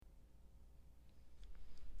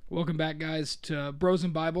Welcome back, guys, to Bros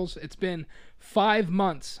and Bibles. It's been 5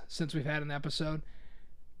 months since we've had an episode,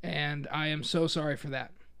 and I am so sorry for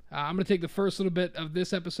that. I'm going to take the first little bit of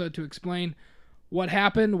this episode to explain what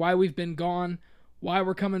happened, why we've been gone, why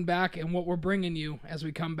we're coming back, and what we're bringing you as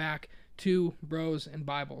we come back to Bros and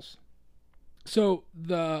Bibles. So,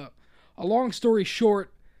 a long story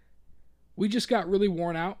short, we just got really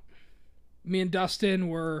worn out. Me and Dustin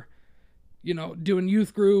were, doing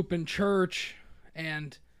youth group and church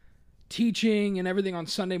and teaching and everything on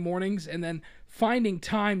Sunday mornings, and then finding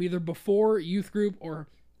time either before youth group or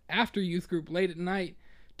after youth group late at night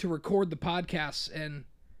to record the podcasts. And,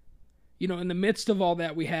 in the midst of all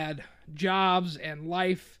that, we had jobs and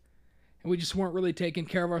life, and we just weren't really taking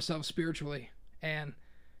care of ourselves spiritually. And,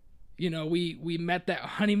 we met that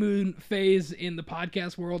honeymoon phase in the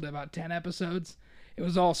podcast world at about 10 episodes. It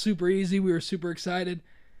was all super easy. We were super excited.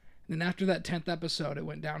 And then after that 10th episode, it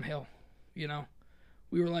went downhill,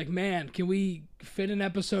 We were like, man, can we fit an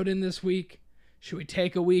episode in this week? Should we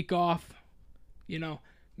take a week off?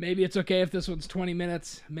 Maybe it's okay if this one's 20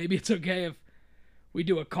 minutes. Maybe it's okay if we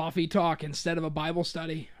do a coffee talk instead of a Bible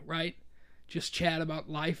study, right? Just chat about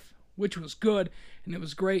life, which was good, and it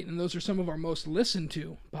was great, and those are some of our most listened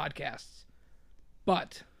to podcasts.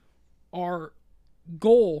 But our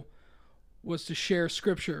goal was to share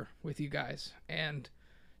scripture with you guys and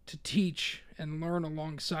to teach and learn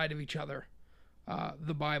alongside of each other.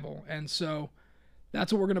 The Bible. And so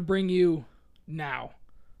that's what we're going to bring you now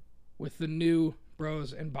with the new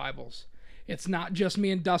Bros and Bibles. It's not just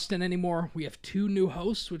me and Dustin anymore. We have 2 new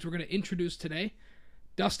hosts, which we're going to introduce today.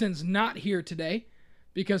 Dustin's not here today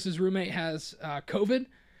because his roommate has COVID,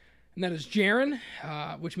 and that is Jaron,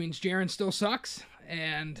 which means Jaron still sucks,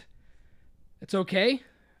 and it's okay.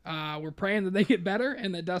 We're praying that they get better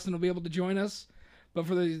and that Dustin will be able to join us. But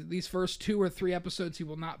for these first 2 or 3 episodes, he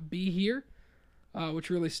will not be here. Which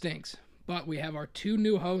really stinks. But we have our 2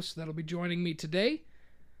 new hosts that'll be joining me today.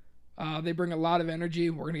 They bring a lot of energy.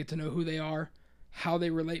 We're going to get to know who they are, how they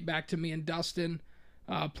relate back to me and Dustin,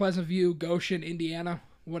 Pleasant View, Goshen, Indiana,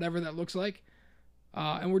 whatever that looks like.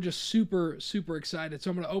 And we're just super, super excited. So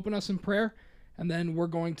I'm going to open us in prayer, and then we're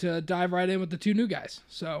going to dive right in with the 2 new guys.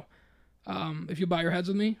 So if you bow your heads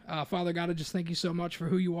with me, Father God, I just thank you so much for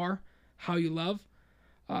who you are, how you love.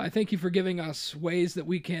 I thank you for giving us ways that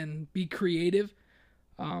we can be creative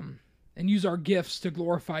and use our gifts to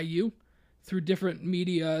glorify you through different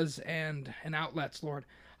medias and outlets, Lord.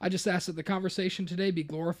 I just ask that the conversation today be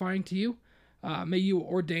glorifying to you. May you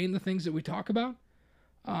ordain the things that we talk about.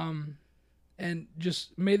 And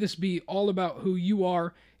just may this be all about who you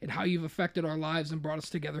are and how you've affected our lives and brought us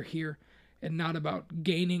together here, and not about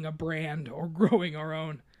gaining a brand or growing our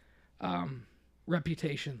own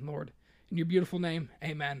reputation, Lord. In your beautiful name,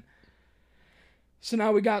 amen. So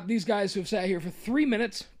now we got these guys who have sat here for 3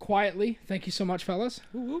 minutes quietly. Thank you so much, fellas.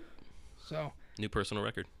 Whoop, whoop. So new personal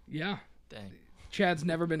record. Yeah. Dang. Chad's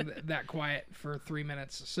never been that quiet for 3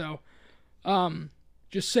 minutes. So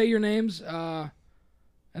just say your names, and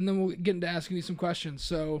then we'll get into asking you some questions.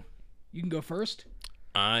 So you can go first.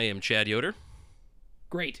 I am Chad Yoder.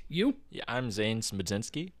 Great. You? Yeah, I'm Zane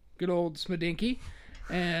Smedzinski. Good old Smedinky.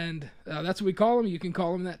 And that's what we call him. You can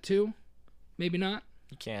call him that too. Maybe not.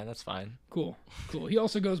 You can, that's fine. Cool. He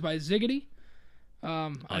also goes by Ziggity.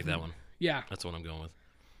 I like that one. Yeah. That's what I'm going with.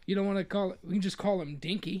 You don't want to call it, we can just call him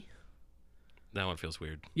Dinky. That one feels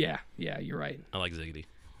weird. Yeah, you're right. I like Ziggity.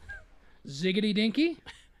 Ziggity Dinky?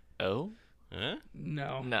 Oh? Huh?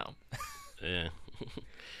 No. Yeah.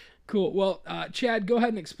 Cool. Well, Chad, go ahead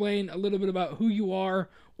and explain a little bit about who you are,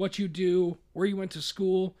 what you do, where you went to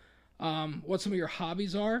school, what some of your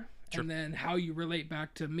hobbies are, Sure. and then how you relate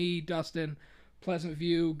back to me, Dustin, Pleasant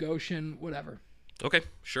View, Goshen, whatever. Okay,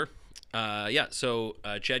 sure. So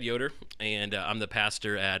Chad Yoder, and I'm the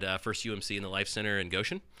pastor at First UMC in the Life Center in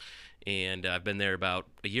Goshen, and I've been there about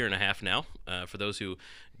a year and a half now. For those who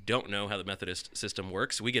don't know how the Methodist system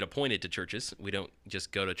works, we get appointed to churches. We don't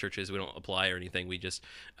just go to churches. We don't apply or anything. We just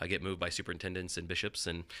get moved by superintendents and bishops,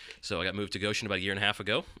 and so I got moved to Goshen about a year and a half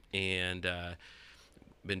ago, and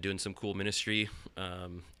been doing some cool ministry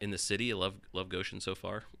in the city. I love Goshen so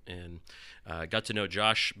far, and got to know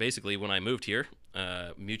Josh basically when I moved here.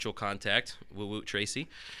 Mutual contact, woo Tracy.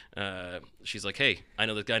 She's like, hey, I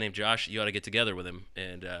know this guy named Josh. You ought to get together with him.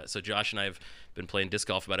 And so Josh and I have been playing disc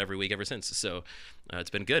golf about every week ever since. So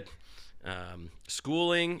it's been good.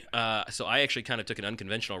 Schooling. So I actually kind of took an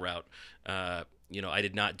unconventional route. I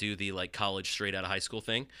did not do the college straight out of high school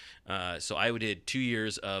thing. So I did 2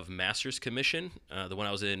 years of master's commission. The one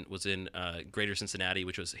I was in Greater Cincinnati,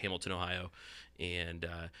 which was Hamilton, Ohio, and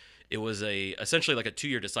it was essentially like a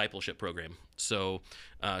 2-year discipleship program. So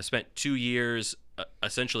spent 2 years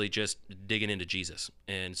essentially just digging into Jesus.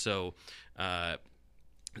 And so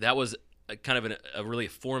that was kind of a really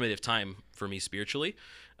formative time for me spiritually,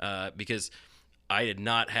 because I did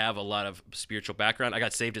not have a lot of spiritual background. I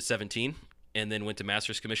got saved at 17 and then went to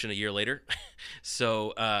Master's Commission a year later.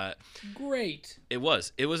 So Great. it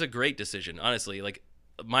was a great decision, honestly. Like,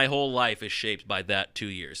 my whole life is shaped by that 2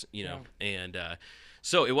 years, you know. And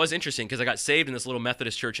so it was interesting because I got saved in this little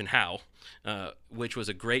Methodist church in Howe, which was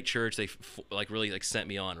a great church. They really sent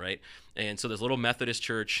me on, right? And so this little Methodist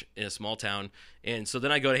church in a small town. And so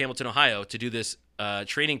then I go to Hamilton, Ohio to do this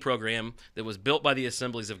training program that was built by the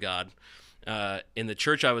Assemblies of God. And the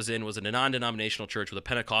church I was in was a non-denominational church with a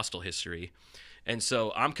Pentecostal history. And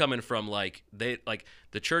so I'm coming from the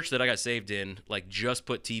church that I got saved in just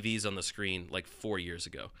put TVs on the screen 4 years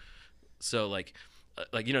ago. So you know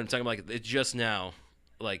what I'm talking about? It's just now,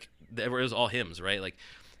 it was all hymns, right?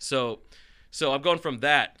 So I'm going from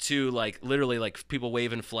that to literally people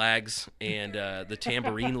waving flags and the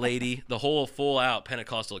tambourine lady, the whole full out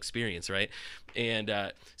Pentecostal experience, right?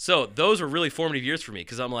 And so those were really formative years for me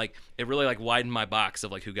because I'm it really widened my box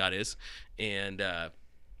of who God is. And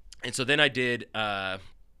so then I did my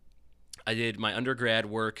undergrad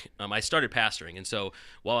work. I started pastoring, and so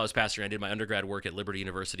while I was pastoring, I did my undergrad work at Liberty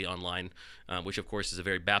University Online, which of course is a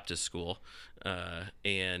very Baptist school.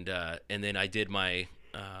 And then I did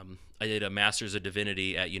a Master's of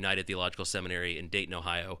Divinity at United Theological Seminary in Dayton,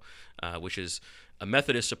 Ohio, which is a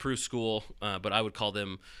Methodist approved school, but I would call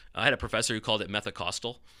them. I had a professor who called it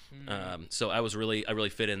Methacostal. So I really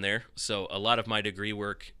fit in there. So a lot of my degree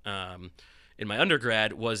work in my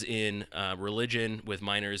undergrad was in religion with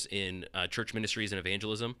minors in church ministries and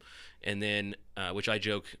evangelism. And then, which I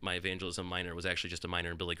joke, my evangelism minor was actually just a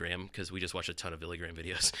minor in Billy Graham because we just watched a ton of Billy Graham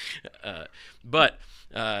videos. But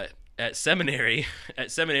at seminary,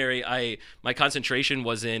 my concentration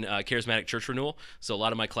was in charismatic church renewal. So a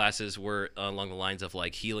lot of my classes were along the lines of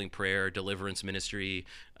healing prayer, deliverance ministry,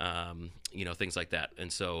 things like that.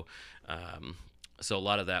 And so a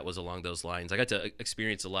lot of that was along those lines. I got to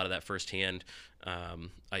experience a lot of that firsthand.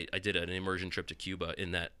 I did an immersion trip to Cuba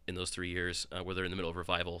in those 3 years where they're in the middle of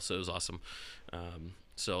revival, so it was awesome.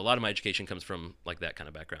 So a lot of my education comes from that kind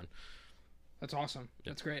of background. That's awesome. Yep.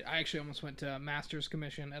 That's great. I actually almost went to Master's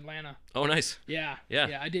Commission Atlanta. Oh, nice. Yeah.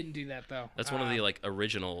 I didn't do that though. That's one of the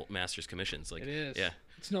original Master's Commissions. It is. Yeah.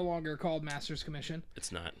 It's no longer called Master's Commission.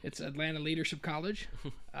 It's not. It's Atlanta Leadership College.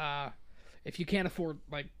 If you can't afford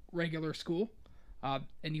regular school,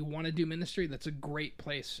 and you want to do ministry, that's a great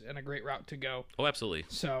place and a great route to go. Oh, absolutely.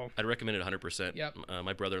 So I'd recommend it 100%. Yep.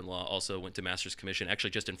 My brother-in-law also went to Master's Commission,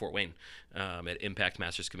 actually just in Fort Wayne, at Impact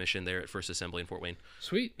Master's Commission there at First Assembly in Fort Wayne.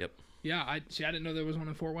 Sweet. Yep. Yeah, I didn't know there was one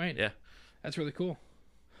in Fort Wayne. Yeah. That's really cool.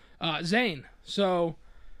 Zane, so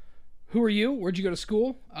who are you? Where'd you go to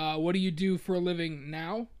school? What do you do for a living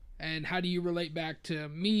now? And how do you relate back to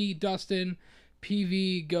me, Dustin,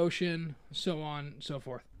 PV, Goshen, so on and so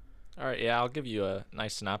forth? All right, yeah, I'll give you a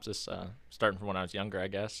nice synopsis, starting from when I was younger, I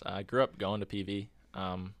guess. I grew up going to PV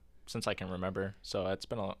since I can remember, so it's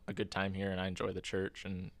been a good time here, and I enjoy the church,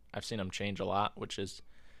 and I've seen them change a lot, which is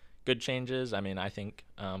good changes. I mean, I think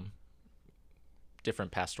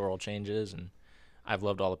different pastoral changes, and I've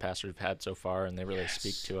loved all the pastors we've had so far, and they really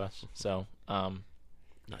speak to us. So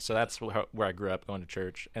so that's where I grew up, going to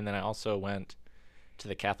church, and then I also went to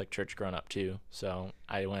the Catholic church growing up, too. So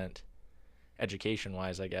I went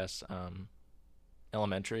education-wise, I guess,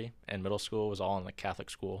 elementary and middle school was all in the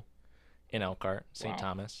Catholic school in Elkhart, St.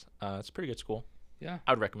 Thomas. It's a pretty good school. Yeah.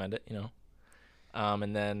 I would recommend it,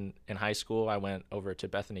 And then in high school, I went over to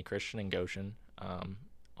Bethany Christian in Goshen.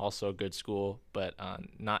 Also a good school, but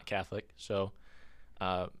not Catholic. So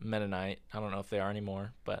Mennonite, I don't know if they are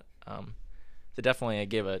anymore, but they definitely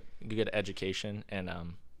gave a good education and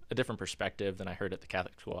a different perspective than I heard at the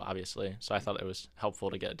Catholic school, obviously. So I thought it was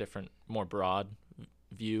helpful to get a different, more broad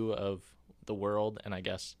view of the world and I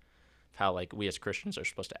guess how we as Christians are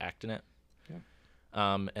supposed to act in it. Yeah.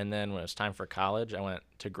 And then when it was time for college, I went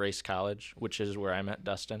to Grace College, which is where I met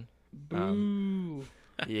Dustin. Boo.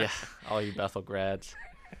 Yeah, all you Bethel grads.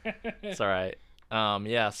 It's all right.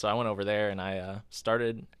 So I went over there and I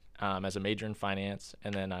started as a major in finance,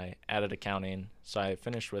 and then I added accounting. So I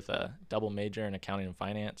finished with a double major in accounting and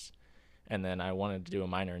finance, and then I wanted to do a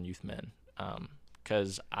minor in youth men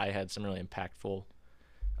because I had some really impactful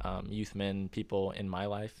youth men people in my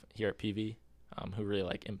life here at PV who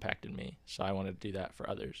really impacted me. So I wanted to do that for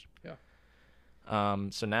others. Yeah.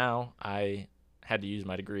 So now I had to use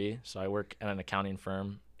my degree. So I work at an accounting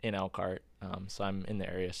firm in Elkhart. So I'm in the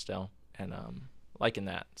area still and liking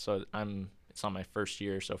that. So it's on my first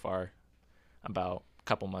year so far, about a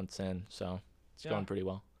couple months in. So it's going pretty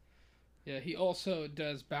well. Yeah, he also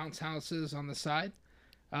does bounce houses on the side,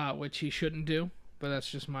 which he shouldn't do, but that's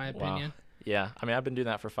just my opinion. Wow. Yeah, I mean, I've been doing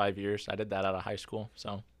that for 5 years. I did that out of high school,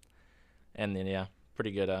 so, and then yeah,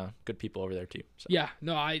 pretty good people over there too. So. Yeah,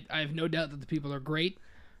 no, I have no doubt that the people are great.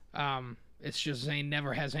 It's just Zane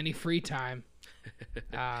never has any free time.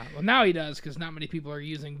 Well, now he does because not many people are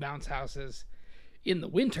using bounce houses in the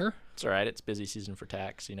winter. It's all right. It's busy season for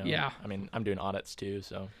tax, Yeah. I mean, I'm doing audits too,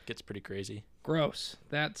 so it gets pretty crazy. Gross.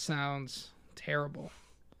 That sounds terrible.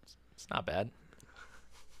 It's not bad.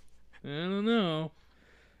 I don't know.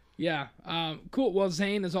 Yeah. Cool. Well,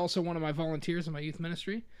 Zane is also one of my volunteers in my youth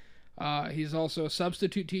ministry. He's also a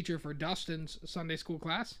substitute teacher for Dustin's Sunday school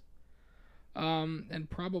class. And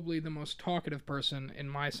probably the most talkative person in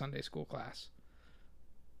my Sunday school class.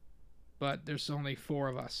 But there's only 4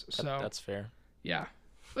 of us, so That's fair. yeah,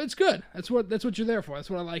 but it's good. That's what you're there for.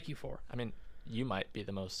 That's what I like you for. I mean, you might be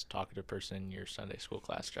the most talkative person in your Sunday school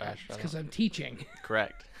class, Josh. It's because I'm teaching.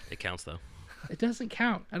 Correct. It counts though. It doesn't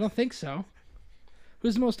count. I don't think so.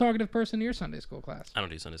 Who's the most talkative person in your Sunday school class? I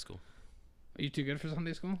don't do Sunday school. Are you too good for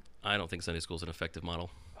Sunday school? I don't think Sunday school is an effective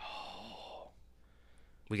model.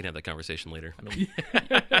 We can have that conversation later. I mean,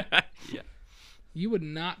 yeah. You would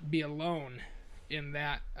not be alone in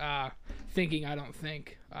that thinking, I don't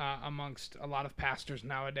think, amongst a lot of pastors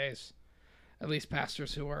nowadays. At least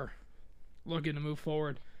pastors who are looking to move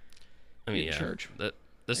forward I mean, in yeah. church.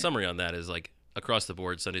 The summary on that is like across the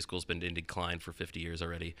board, Sunday school's been in decline for 50 years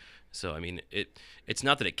already. So I mean, it's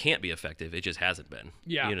not that it can't be effective; it just hasn't been.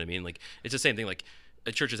 Yeah. You know what I mean? Like it's the same thing. Like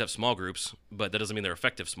churches have small groups, but that doesn't mean they're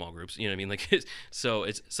effective small groups. You know what I mean? Like so,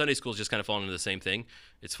 it's Sunday school's just kind of fallen into the same thing.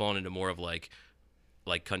 It's fallen into more of like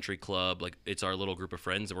country club. Like it's our little group of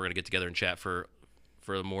friends, and we're gonna get together and chat for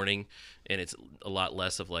the morning, and it's a lot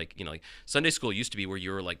less of like like Sunday school used to be where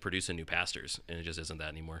you were like producing new pastors, and it just isn't that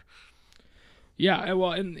anymore. Yeah,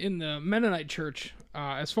 well, in the Mennonite church,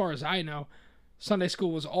 as far as I know, Sunday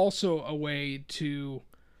school was also a way to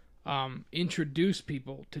introduce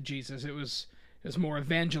people to Jesus. It was more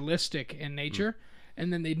evangelistic in nature,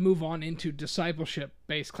 and then they'd move on into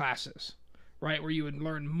discipleship-based classes, right, where you would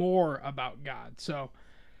learn more about God. So,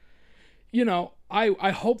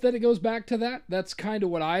 I hope that it goes back to that. That's kind of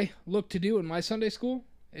what I look to do in my Sunday school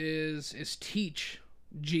is teach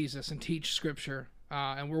Jesus and teach Scripture.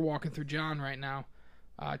 And we're walking through John right now,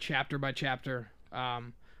 chapter by chapter,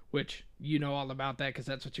 which you know all about that because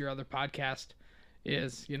that's what your other podcast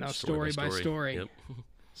is, story by story. Yep.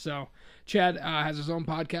 So Chad has his own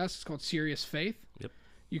podcast. It's called Serious Faith. Yep.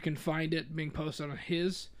 You can find it being posted on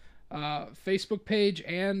his Facebook page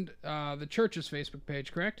and the church's Facebook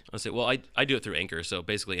page, correct? I'll say, well, I do it through Anchor, so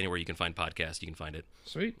basically anywhere you can find podcasts, you can find it.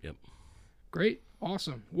 Sweet. Yep. Great.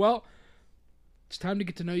 Awesome. Well, it's time to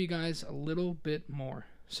get to know you guys a little bit more.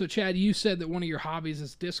 So, Chad, you said that one of your hobbies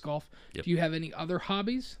is disc golf. Yep. Do you have any other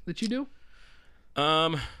hobbies that you do?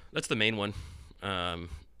 That's the main one.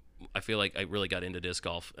 I feel like I really got into disc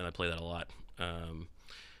golf, and I play that a lot.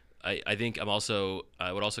 I think I would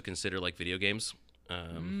also consider like video games.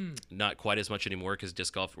 Not quite as much anymore because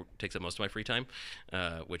disc golf takes up most of my free time,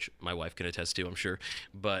 which my wife can attest to, I'm sure.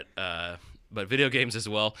 But video games as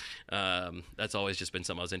well. That's always just been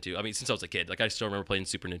something I was into. I mean, since I was a kid, like I still remember playing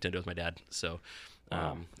Super Nintendo with my dad. So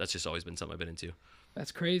that's just always been something I've been into.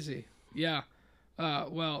 That's crazy. Yeah.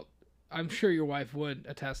 Well, I'm sure your wife would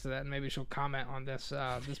attest to that, and maybe she'll comment on this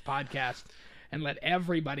this podcast and let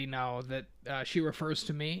everybody know that she refers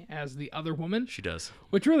to me as the other woman. She does.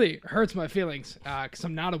 Which really hurts my feelings because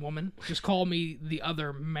I'm not a woman. Just call me the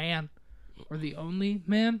other man or the only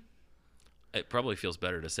man. It probably feels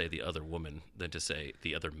better to say the other woman than to say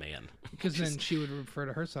the other man. Because then she would refer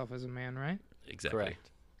to herself as a man, right? Exactly. Correct.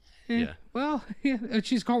 Yeah. Well, yeah,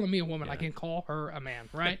 she's calling me a woman. Yeah. I can call her a man,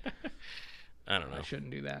 right? I don't know. I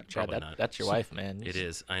shouldn't do that. Chad, that's your wife, man. It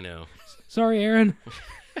is. I know. Sorry, Aaron.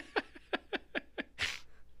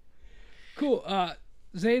 Cool.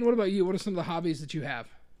 Zane, what about you? What are some of the hobbies that you have?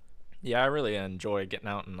 Yeah, I really enjoy getting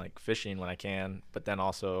out and like fishing when I can, but then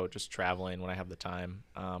also just traveling when I have the time.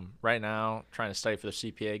 Right now, trying to study for the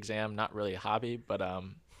CPA exam, not really a hobby, but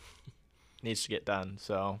needs to get done.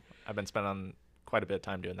 So I've been spending quite a bit of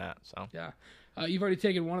time doing that. So yeah, you've already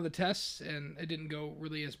taken one of the tests and it didn't go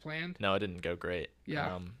really as planned. No, it didn't go great.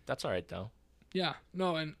 Yeah, that's all right though. Yeah,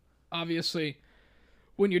 no, and obviously,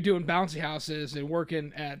 when you're doing bouncy houses and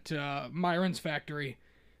working at Myron's factory,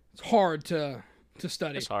 it's hard to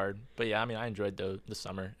study. It's hard, but yeah, I mean, I enjoyed the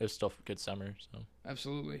summer. It was still a good summer, so.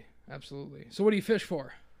 Absolutely. So what do you fish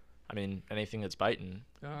for? I mean, anything that's biting.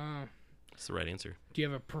 That's the right answer. Do you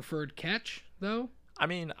have a preferred catch, though? I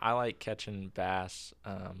mean, I like catching bass.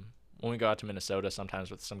 When we go out to Minnesota,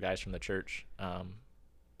 sometimes with some guys from the church,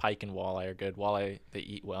 pike and walleye are good. Walleye, they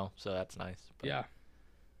eat well, so that's nice. But, Yeah.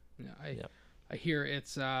 I hear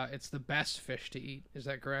it's the best fish to eat. Is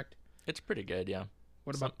that correct? It's pretty good, yeah.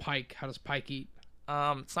 What about pike? How does pike eat?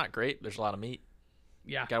 It's not great. There's a lot of meat.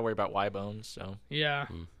 Yeah. Got to worry about Y bones, so. Yeah.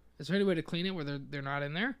 Is there any way to clean it where they're not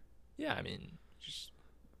in there? Yeah, I mean, just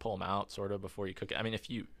pull them out sort of before you cook it. I mean, if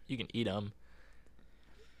you can eat them.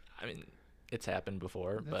 I mean, it's happened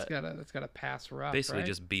before, That's but gotta pass rough. Basically, right?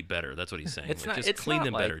 just be better. That's what he's saying. it's Like, not. just It's clean not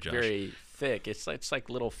them like better, Josh. very thick. It's like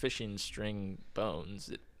little fishing string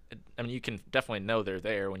bones. I mean, you can definitely know they're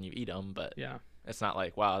there when you eat them, but Yeah. it's not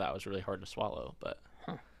like, wow, that was really hard to swallow. But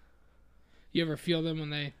You ever feel them when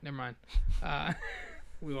they? Never mind.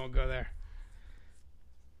 We won't go there.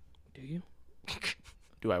 Do you?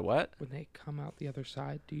 do I what? When they come out the other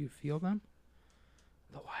side, do you feel them?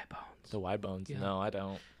 The Y bones. The Y bones? Yeah. No, I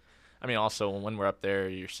don't. I mean, also when we're up there,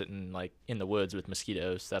 you're sitting like in the woods with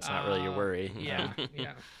mosquitoes. That's not really your worry. Yeah,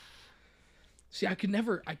 yeah. See, I could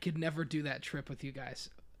never do that trip with you guys.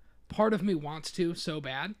 Part of me wants to so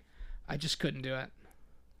bad, I just couldn't do it.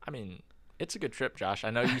 I mean, it's a good trip, Josh. I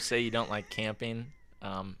know you say you don't like camping.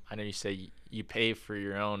 I know you say you pay for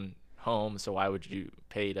your own home, so why would you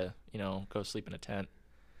pay to, go sleep in a tent?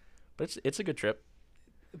 But it's a good trip.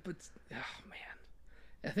 But oh man,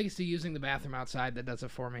 I think it's the using the bathroom outside that does it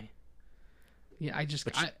for me. Yeah, I just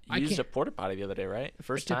But I you used can't a porta potty the other day, right?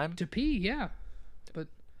 First time. to pee. Yeah, but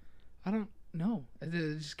I don't know. I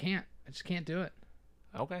just can't. I just can't do it.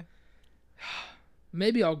 Okay.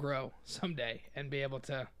 Maybe I'll grow someday and be able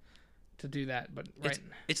to do that. But right,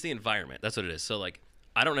 It's the environment. That's what it is. So like,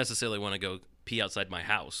 I don't necessarily want to go pee outside my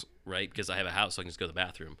house, right? Because I have a house, so I can just go to the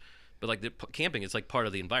bathroom. But like camping, it's like part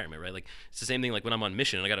of the environment, right? Like it's the same thing. Like when I'm on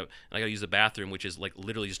mission, and I gotta use the bathroom, which is like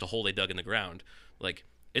literally just a hole they dug in the ground. Like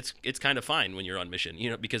it's kind of fine when you're on mission,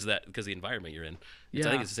 because of the environment you're in. I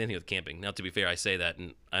think it's the same thing with camping. Now, to be fair, I say that,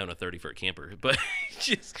 and I own a 30-foot camper, but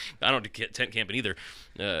I don't do tent camping either.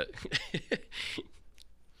 No.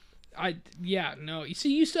 You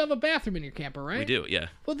see, you still have a bathroom in your camper, right? We do, yeah.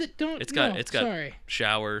 Well, don't. It's got Sorry.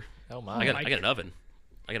 shower. Oh my. I got an oven.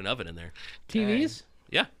 I got an oven in there. TVs.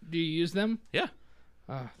 Yeah, Do you use them? yeah.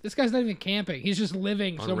 This guy's not even camping. He's just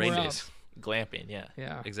living On somewhere rain else. days, Glamping, yeah.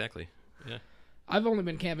 Yeah. exactly. Yeah. I've only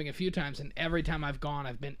been camping a few times, and every time I've gone,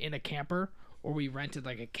 I've been in a camper or we rented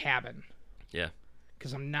like a cabin. Yeah.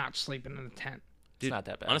 Because I'm not sleeping in a tent. It's not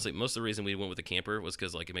that bad. Honestly, most of the reason we went with the camper was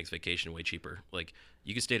because like it makes vacation way cheaper. Like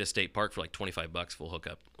you could stay at a state park for like $25 full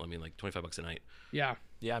hookup. I mean, like $25 a night. Yeah.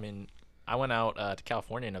 Yeah, I mean, I went out to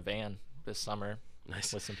California in a van this summer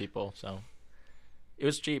Nice. with some people, so it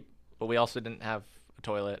was cheap. But we also didn't have a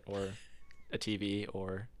toilet or a TV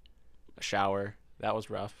or a shower. That was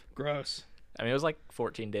rough. Gross. I mean, it was like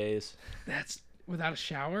 14 days. That's without a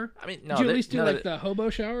shower? I mean, no. Did you at least do like the hobo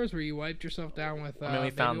showers where you wiped yourself down with I mean, we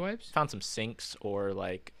baby wipes? found some sinks or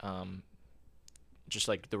like just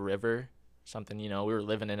like the river, something. We were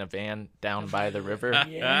living in a van down by the river.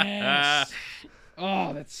 Yes.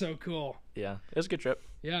 Oh, that's so cool. Yeah, it was a good trip.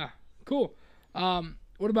 Yeah. Cool.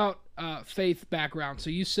 What about faith background? So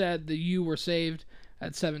you said that you were saved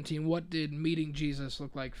at 17. What did meeting Jesus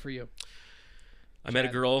look like for you? I met a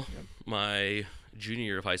girl my junior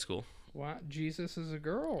year of high school. What? Jesus is a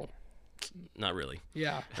girl. Not really.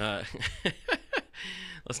 Yeah.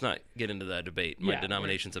 Let's not get into that debate. My Yeah,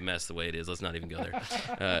 denomination's a mess the way it is. Let's not even go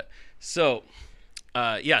there. So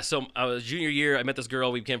I was junior year. I met this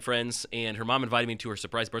girl. We became friends, and her mom invited me to her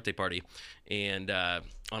surprise birthday party, and on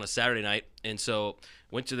a Saturday night. And so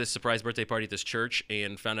went to this surprise birthday party at this church,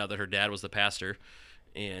 and found out that her dad was the pastor,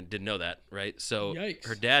 and didn't know that, right? So Yikes.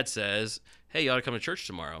 her dad says, "Hey, you ought to come to church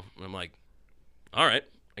tomorrow." And I'm like, "All right,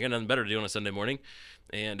 I got nothing better to do on a Sunday morning,"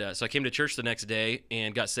 and so I came to church the next day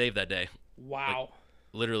and got saved that day. Wow.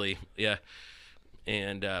 Literally, yeah.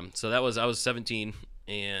 And so I was 17,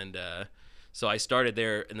 and so I started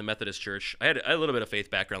there in the Methodist church. I had a little bit of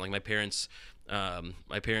faith background. Like my parents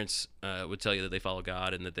would tell you that they follow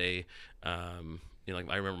God and that they, like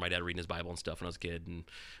I remember my dad reading his Bible and stuff when I was a kid,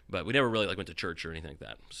 but we never really like went to church or anything like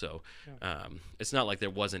that. So it's not like there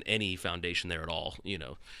wasn't any foundation there at all,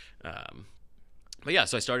 But yeah,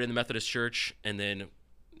 so I started in the Methodist church and then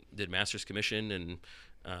did Master's Commission, and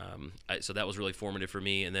so that was really formative for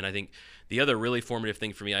me. And then I think the other really formative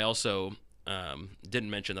thing for me, I also didn't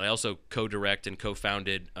mention that I also co-direct and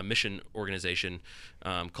co-founded a mission organization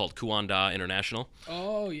called Kuanda International.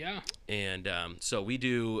 Oh, yeah. And so we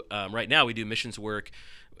do, right now we do missions work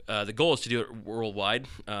the goal is to do it worldwide.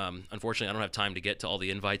 Unfortunately, I don't have time to get to all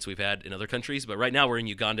the invites we've had in other countries, but right now we're in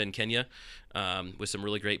Uganda and Kenya with some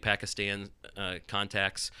really great Pakistan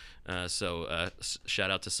contacts. So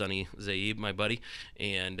shout out to Sunny Zaib, my buddy.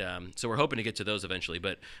 And so we're hoping to get to those eventually.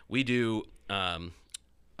 But we do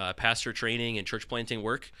pastor training and church planting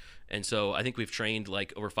work. And so I think we've trained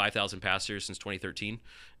like over 5,000 pastors since 2013.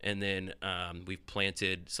 And then we've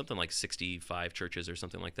planted something like 65 churches or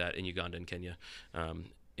something like that in Uganda and Kenya.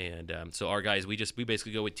 So our guys, we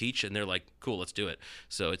basically go and teach, and they're like, cool, let's do it.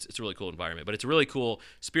 So it's a really cool environment, but it's a really cool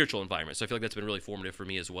spiritual environment. So I feel like that's been really formative for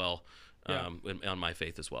me as well, on my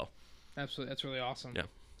faith as well. Absolutely. That's really awesome. Yeah.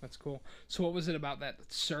 That's cool. So what was it about that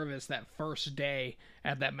service, that first day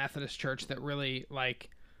at that Methodist church that really like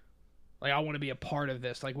I want to be a part of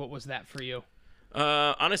this? Like, what was that for you?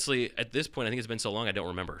 Honestly, at this point, I think it's been so long I don't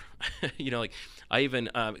remember. Like I even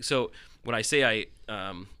so when I say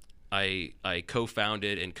I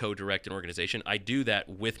co-founded and co-direct an organization, I do that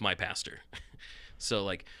with my pastor. So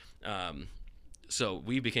like so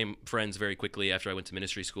we became friends very quickly after I went to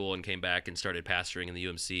ministry school and came back and started pastoring in the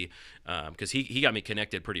UMC because he got me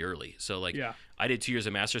connected pretty early. So like I did 2 years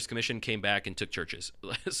of master's commission, came back and took churches.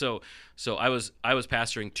 so I was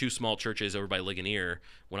pastoring 2 small churches over by Ligonier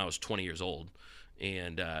when I was 20 years old,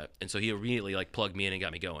 and so he immediately like plugged me in and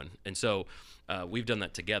got me going. And so we've done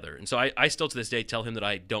that together. And so I still to this day tell him that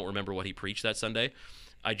I don't remember what he preached that Sunday.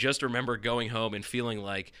 I just remember going home and feeling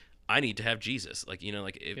like I need to have Jesus. Like,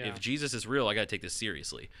 if Jesus is real, I got to take this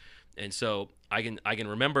seriously. And so I can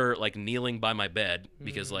remember like kneeling by my bed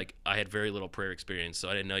because like I had very little prayer experience. So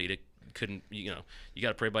I didn't know you got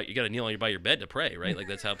to pray you got to kneel by your bed to pray, right? Like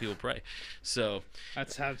that's how people pray. So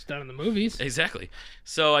that's how it's done in the movies. Exactly.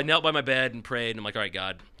 So I knelt by my bed and prayed, and I'm like, all right,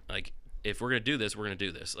 God, like if we're going to do this, we're going to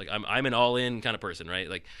do this. Like I'm an all in kind of person, right?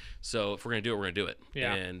 Like, so if we're going to do it, we're going to do it.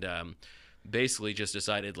 Yeah. And, basically just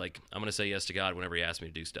decided like I'm going to say yes to God whenever he asks me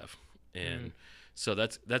to do stuff. And so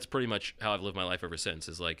that's pretty much how I've lived my life ever since,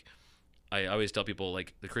 is like I always tell people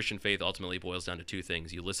like the Christian faith ultimately boils down to 2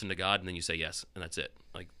 things. You listen to God and then you say yes, and that's it.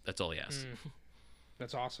 Like that's all he asks.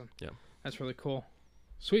 That's awesome. Yeah. That's really cool.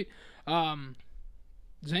 Sweet.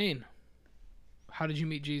 Zane, how did you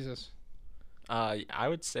meet Jesus? I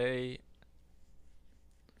would say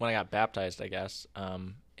when I got baptized, I guess,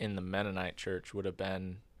 in the Mennonite church would have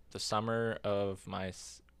been the summer of my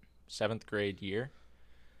 7th grade year.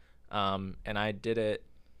 And I did it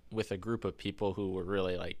with a group of people who were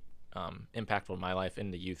really like impactful in my life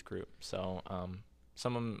in the youth group. So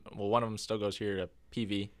one of them still goes here to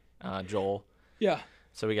PV, Joel. Yeah.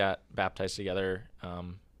 So we got baptized together,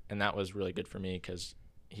 and that was really good for me because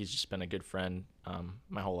he's just been a good friend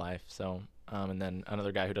my whole life. So and then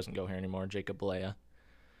another guy who doesn't go here anymore, Jacob Balea.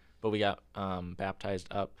 But we got baptized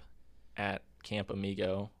up at Camp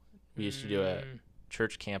Amigo. We used to do a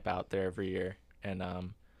church camp out there every year, and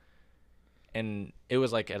it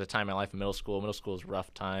was like at a time in my life in middle school. Middle school was a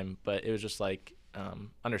rough time, but it was just like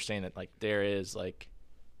understanding that like there is like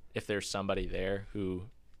if there's somebody there who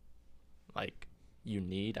like you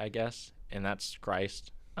need, I guess, and that's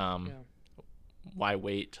Christ. Why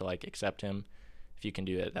wait to like accept him if you can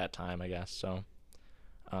do it at that time, I guess. So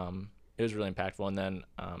it was really impactful, and then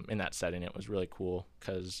in that setting it was really cool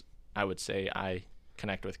because I would say I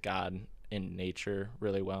connect with God in nature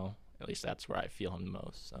really well. At least that's where I feel him the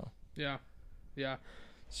most. So yeah.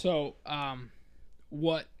 So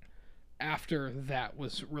what after that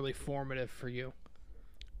was really formative for you?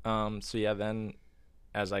 Then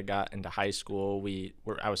as I got into high school,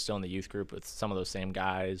 I was still in the youth group with some of those same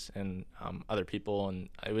guys and other people, and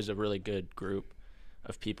it was a really good group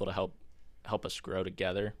of people to help us grow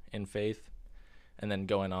together in faith. And then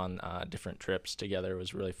going on different trips together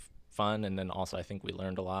was really fun, and then also I think we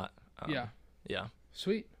learned a lot. Yeah.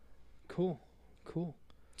 Sweet. Cool.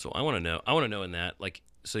 So I want to know in that, like,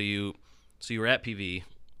 so you were at PV,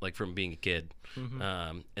 like from being a kid,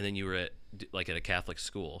 and then you were at a Catholic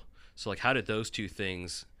school. So like, how did those 2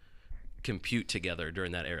 things compute together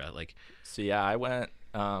during that era? Like, so yeah, I went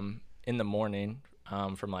in the morning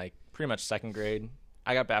from like pretty much 2nd grade.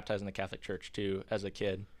 I got baptized in the Catholic Church too as a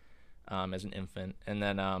kid, as an infant, and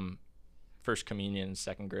then First Communion in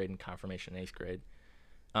 2nd grade and confirmation in 8th grade.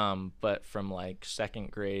 But from like 2nd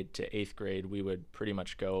grade to 8th grade, we would pretty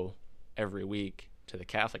much go every week to the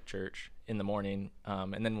Catholic Church in the morning.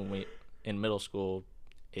 And then when we, in middle school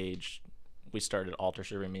age, we started altar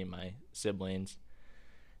serving, me and my siblings.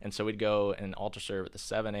 And so we'd go and altar serve at the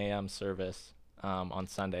 7 a.m. service on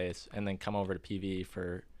Sundays, and then come over to PV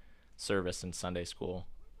for service in Sunday school.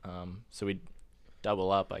 So we'd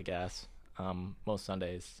double up, I guess, most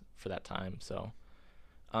Sundays for that time. So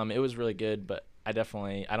it was really good, but I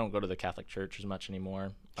don't go to the Catholic Church as much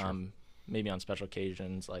anymore. Maybe on special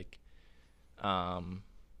occasions, like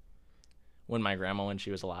when my grandma, when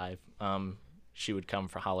she was alive, she would come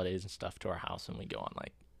for holidays and stuff to our house, and we'd go on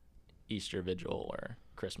like Easter Vigil or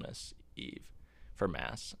Christmas Eve for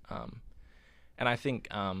Mass. And I think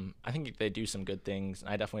they do some good things.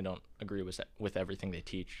 I definitely don't agree with everything they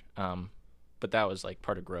teach, but that was like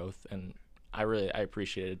part of growth, and I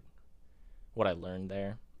appreciated what I learned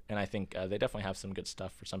there. And I think they definitely have some good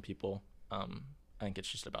stuff for some people. I think it's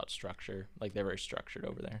just about structure. Like, they're very structured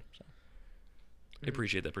over there. So. I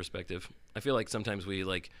appreciate that perspective. I feel like sometimes we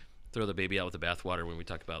like throw the baby out with the bathwater when we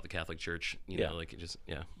talk about the Catholic Church. You know, like it just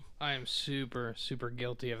I am super, super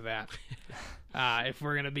guilty of that. If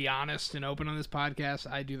we're going to be honest and open on this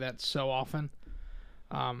podcast, I do that so often.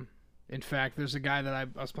 In fact, there's a guy that I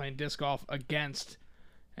was playing disc golf against,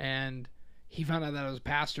 and he found out that I was a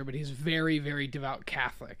pastor, but he's very, very devout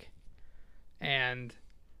Catholic. And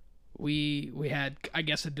we had, I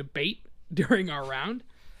guess, a debate during our round.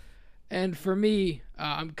 And for me,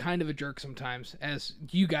 I'm kind of a jerk sometimes, as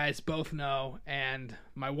you guys both know, and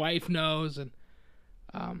my wife knows, and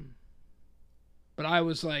but I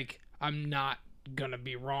was like, I'm not gonna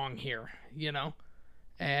be wrong here, you know?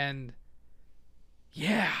 And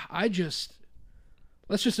yeah,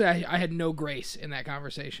 let's just say I had no grace in that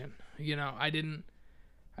conversation. You know, I didn't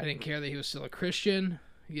care that he was still a Christian.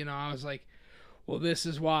 You know, I was like, well, this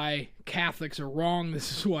is why Catholics are wrong.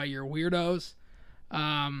 This is why you're weirdos.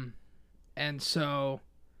 And so,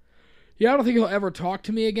 yeah, I don't think he'll ever talk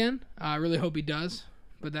to me again. I really hope he does.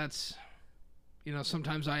 But that's, you know,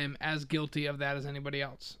 sometimes I am as guilty of that as anybody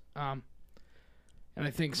else. And I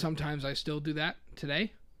think sometimes I still do that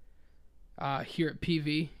today. Here at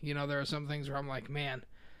PV, you know, there are some things where I'm like, man,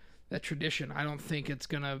 that tradition, I don't think it's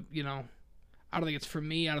going to, you know, I don't think it's for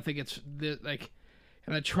me. I don't think it's like,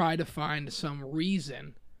 and I try to find some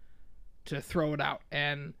reason to throw it out.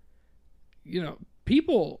 And, you know,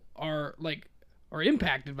 people are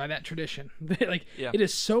impacted by that tradition. It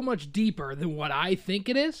is so much deeper than what I think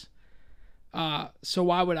it is. So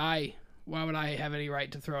why would I have any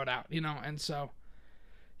right to throw it out, you know? And so,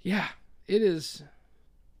 yeah, it is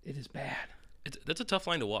bad. That's a tough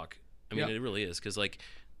line to walk. I mean, it really is. 'Cause like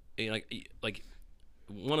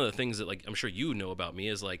one of the things that, like, I'm sure you know about me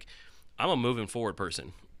is, like, I'm a moving forward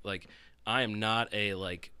person. Like, I am not a,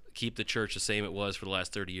 like, keep the church the same it was for the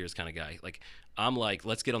last 30 years kind of guy. Like, I'm like,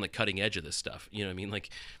 let's get on the cutting edge of this stuff. You know what I mean? Like,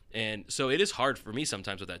 and so it is hard for me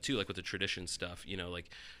sometimes with that too, like with the tradition stuff, you know, like,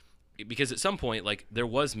 because at some point, like, there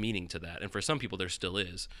was meaning to that. And for some people there still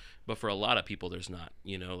is, but for a lot of people there's not,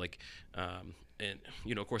 you know, like, and,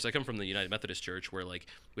 you know, of course I come from the United Methodist Church where, like,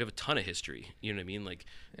 we have a ton of history, you know what I mean? Like,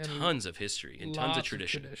 and tons of history and tons of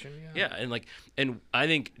tradition. Yeah. And like, and I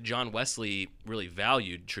think John Wesley really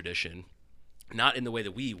valued tradition, not in the way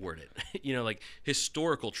that we word it, you know, like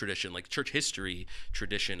historical tradition, like church history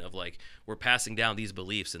tradition of, like, we're passing down these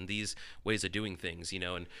beliefs and these ways of doing things, you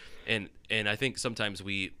know, and I think sometimes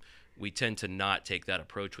we tend to not take that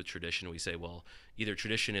approach with tradition. We say, well, either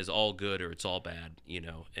tradition is all good or it's all bad, you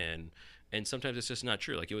know, and sometimes it's just not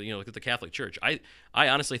true. Like, you know, look at the Catholic Church. I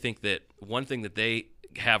honestly think that one thing that they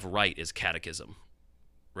have right is catechism,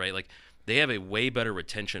 right? Like, they have a way better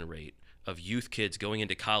retention rate of youth kids going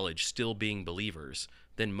into college still being believers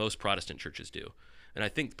than most Protestant churches do. And I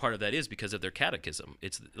think part of that is because of their catechism.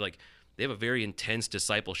 It's like they have a very intense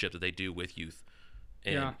discipleship that they do with youth.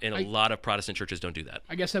 And, a lot of Protestant churches don't do that.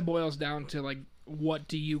 I guess that boils down to, like, what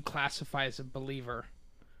do you classify as a believer,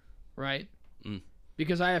 right?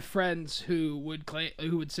 Because I have friends who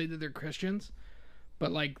would say that they're Christians,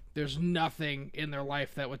 but, like, there's nothing in their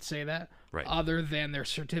life that would say that, right, other than their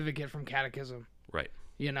certificate from catechism. Right.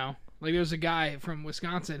 You know? Like, there's a guy from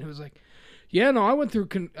Wisconsin who was like, yeah, no, I went through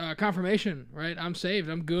confirmation, right? I'm saved.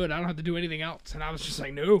 I'm good. I don't have to do anything else. And I was just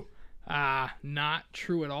like, no, not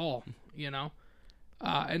true at all, you know?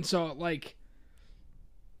 And so, like,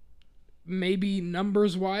 maybe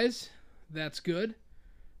numbers-wise, that's good,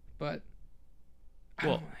 but...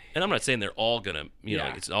 Well, and I'm not saying they're all going to, you know,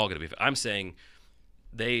 like, it's all going to be... I'm saying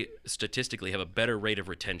they statistically have a better rate of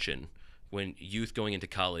retention when youth going into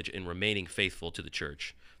college and remaining faithful to the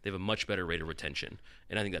church. They have a much better rate of retention.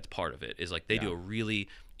 And I think that's part of it, is, like, they do a really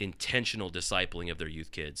intentional discipling of their youth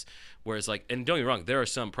kids. Whereas, like, and don't get me wrong, there are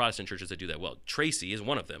some Protestant churches that do that well. Tracy is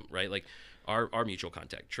one of them, right? Like, our mutual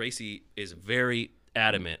contact. Tracy is very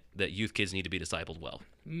adamant that youth kids need to be discipled well.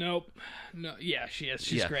 Nope. No. Yeah, she is.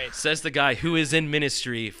 She's great. Says the guy who is in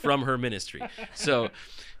ministry from her ministry. So,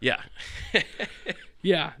 yeah.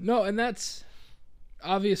 Yeah. No, and that's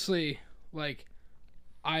obviously, like,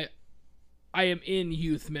 I am in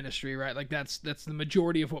youth ministry, right? Like, that's the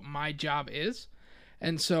majority of what my job is.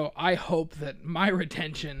 And so I hope that my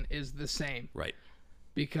retention is the same. Right.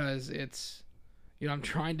 Because it's, I'm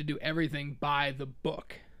trying to do everything by the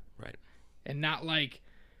book. Right. And not like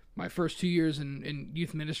my first 2 years in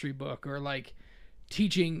youth ministry book, or like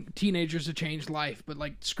teaching teenagers to change life, but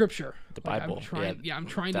like scripture. The Like, Bible. I'm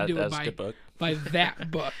trying to do it that's a good book. by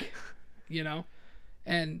that book,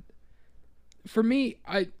 And for me,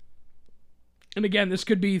 and again, this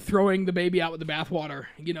could be throwing the baby out with the bathwater,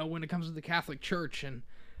 when it comes to the Catholic Church. And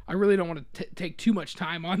I really don't want to take too much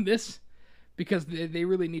time on this, because they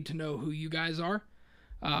really need to know who you guys are,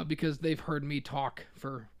 because they've heard me talk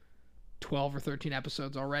for 12 or 13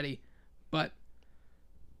 episodes already. But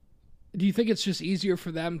do you think it's just easier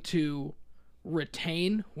for them to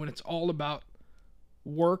retain when it's all about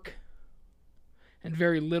work and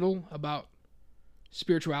very little about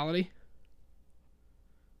spirituality?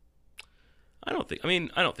 I don't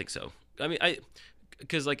think so.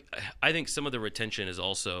 Because I think some of the retention is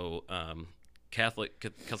also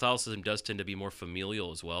Catholicism does tend to be more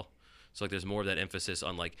familial as well. So there's more of that emphasis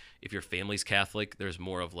on if your family's Catholic, there's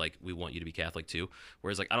more of we want you to be Catholic too.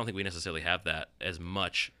 Whereas I don't think we necessarily have that as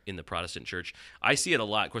much in the Protestant church. I see it a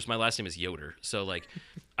lot. Of course, my last name is Yoder, so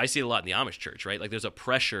I see it a lot in the Amish church, right? There's a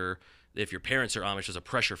pressure. If your parents are Amish, there's a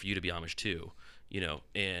pressure for you to be Amish too,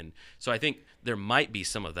 And so I think there might be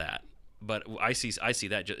some of that. But I see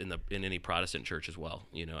that in any Protestant church as well.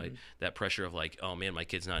 That pressure of oh man, my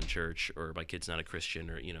kid's not in church, or my kid's not a Christian,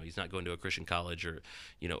 or he's not going to a Christian college, or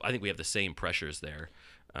I think we have the same pressures there.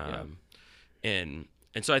 And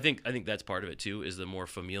so I think that's part of it too, is the more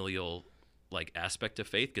familial aspect of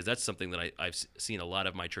faith, because that's something that I've seen a lot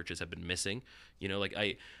of my churches have been missing.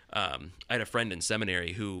 I had a friend in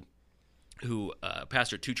seminary who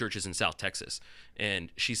pastored 2 churches in South Texas,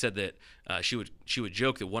 and she said that she would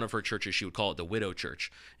joke that one of her churches, she would call it the widow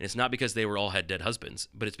church, and it's not because they all had dead husbands,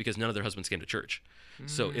 but it's because none of their husbands came to church.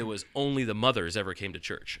 So it was only the mothers ever came to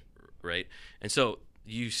church, right? And so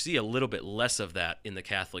you see a little bit less of that in the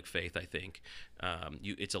Catholic faith, I think.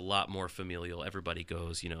 It's a lot more familial. Everybody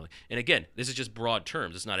goes, And again, this is just broad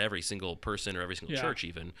terms. It's not every single person or every single church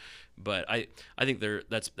even, but I think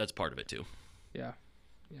that's part of it too. Yeah.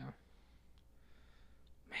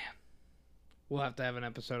 Man, we'll have to have an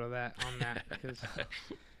episode of that on that, because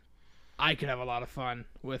I could have a lot of fun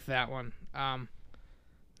with that one.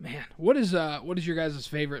 Man, what is your guys'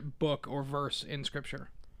 favorite book or verse in Scripture?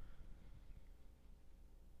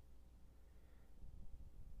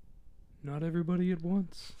 Not everybody at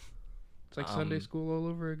once. It's like Sunday school all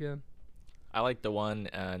over again. I like the one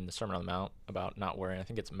in the Sermon on the Mount about not worrying. I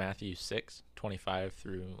think it's Matthew 6:25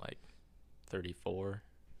 through 34.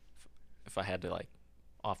 If I had to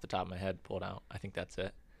off the top of my head pull it out, I think that's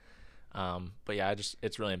it. But yeah,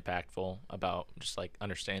 it's really impactful about just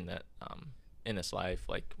understanding that in this life,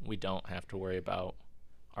 we don't have to worry about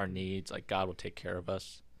our needs. God will take care of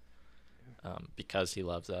us because He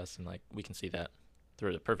loves us, and we can see that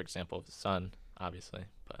through the perfect example of His Son, obviously.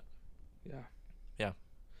 But yeah,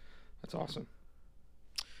 that's awesome.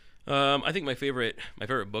 I think my favorite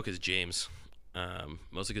book is James.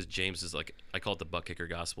 Mostly because James is I call it the butt kicker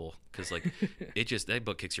gospel, because that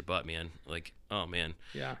book kicks your butt, man. Oh man.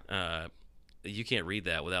 Yeah. You can't read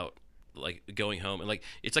that without going home, and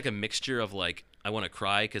it's a mixture of I want to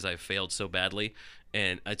cry because I failed so badly,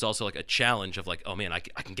 and it's also a challenge of oh man, I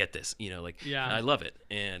can get this, Yeah. I love it.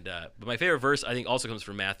 And but my favorite verse I think also comes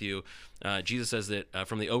from Matthew. Jesus says that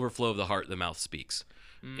from the overflow of the heart the mouth speaks,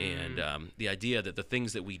 and the idea that the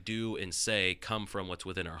things that we do and say come from what's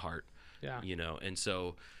within our heart. Yeah. And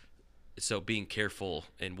so being careful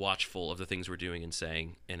and watchful of the things we're doing and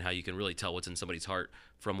saying, and how you can really tell what's in somebody's heart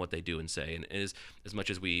from what they do and say. And as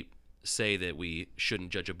much as we say that we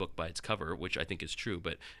shouldn't judge a book by its cover, which I think is true,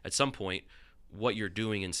 but at some point, what you're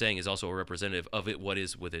doing and saying is also a representative of it, what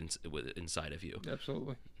is inside of you.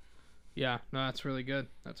 Absolutely. Yeah, no, that's really good.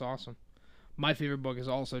 That's awesome. My favorite book is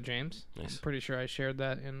also James. Nice. I'm pretty sure I shared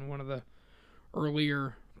that in one of the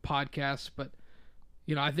earlier podcasts, but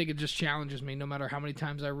I think it just challenges me no matter how many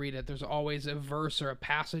times I read it. There's always a verse or a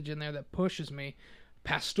passage in there that pushes me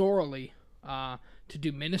pastorally to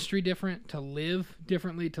do ministry different, to live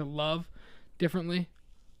differently, to love differently.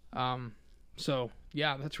 So,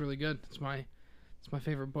 yeah, that's really good. It's my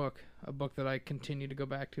favorite book, a book that I continue to go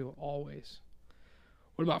back to always.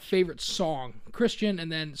 What about favorite song? Christian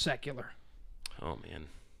and then secular. Oh, man.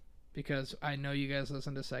 Because I know you guys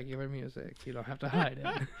listen to secular music. You don't have to hide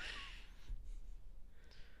it.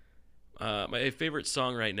 My favorite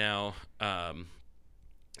song right now, I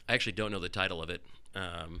actually don't know the title of it.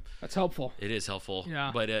 That's helpful. It is helpful.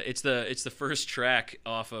 Yeah. But it's the first track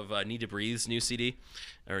off of Need to Breathe's new CD,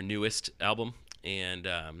 or newest album, and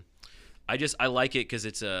I like it because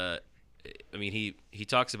it's I mean, he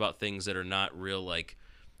talks about things that are not real, like,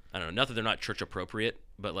 I don't know, not that they're not church appropriate,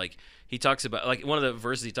 but like he talks about, like, one of the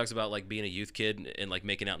verses he talks about like being a youth kid and like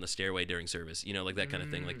making out in the stairway during service, like that kind of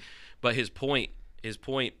thing. Like, but his point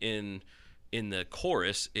in the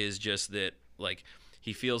chorus is just that, like,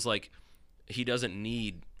 he feels like he doesn't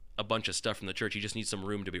need a bunch of stuff from the church. He just needs some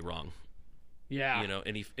room to be wrong. Yeah.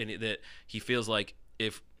 That he feels like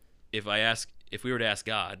if we were to ask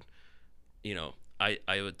God, I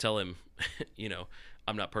would tell him,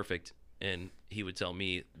 I'm not perfect, and he would tell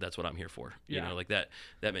me that's what I'm here for. Like that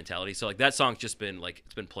mentality. So like that song's just been like,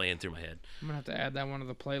 it's been playing through my head. I'm gonna have to add that one to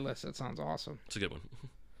the playlist. That sounds awesome. It's a good one.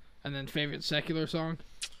 And then favorite secular song?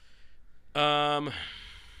 I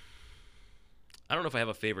don't know if I have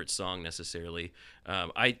a favorite song necessarily.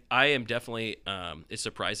 I am definitely, it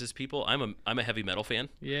surprises people, I'm a heavy metal fan.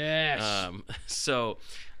 Yes. So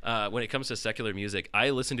when it comes to secular music,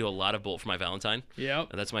 I listen to a lot of Bolt for My Valentine. Yep.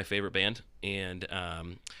 That's my favorite band. And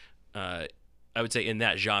I would say in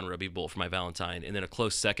that genre be Bolt for My Valentine. And then a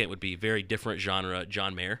close second would be very different genre,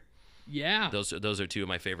 John Mayer. Yeah. Those are two of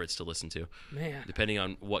my favorites to listen to. Man. Depending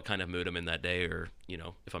on what kind of mood I'm in that day, or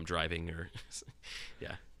if I'm driving, or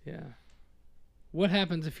yeah. Yeah. What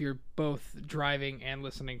happens if you're both driving and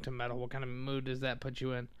listening to metal? What kind of mood does that put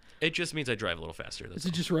you in? It just means I drive a little faster. Is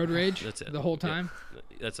it just road rage? That's it. The whole time? Yeah,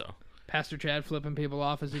 that's all. Pastor Chad flipping people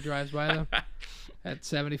off as he drives by them at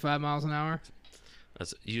 75 miles an hour?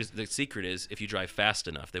 The secret is if you drive fast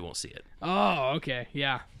enough, they won't see it. Oh, okay.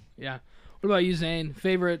 Yeah. Yeah. What about you, Zane?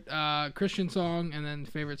 Favorite Christian song and then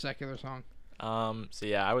favorite secular song? So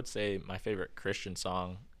yeah, I would say my favorite Christian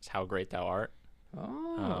song is "How Great Thou Art."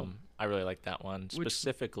 Oh. I really like that one.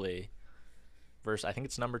 Specifically, verse, I think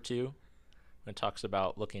it's number 2, when it talks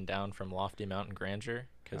about looking down from lofty mountain grandeur,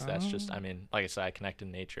 because that's just, I mean, like I said, I connect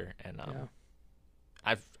in nature, and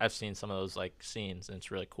I've seen some of those like scenes, and it's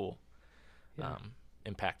really cool,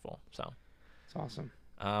 impactful. So it's awesome.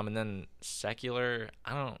 And then secular,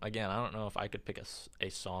 I don't know if I could pick a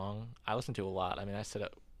song. I listen to a lot. I mean, I sit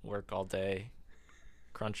at work all day,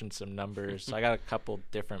 crunching some numbers. So I got a couple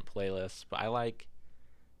different playlists, but I like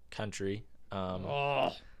country,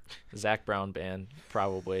 Zach Brown Band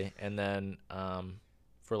probably, and then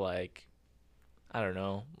for like, I don't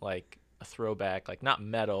know, like a throwback, like not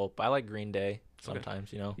metal, but I like Green Day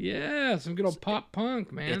sometimes. Yeah, some good old pop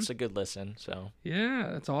punk, man. It's a good listen. So yeah,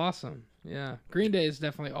 that's awesome. Yeah, Green Day is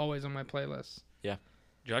definitely always on my playlist. Yeah,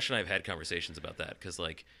 Josh and I have had conversations about that because,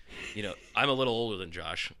 like, I'm a little older than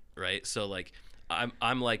Josh, right? So like,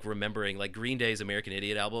 I'm like remembering like Green Day's American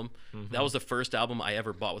Idiot album. Mm-hmm. That was the first album I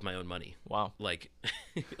ever bought with my own money. Wow. Like,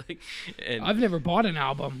 and I've never bought an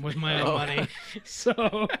album with my own money.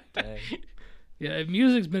 So dang. Yeah,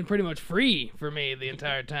 music's been pretty much free for me the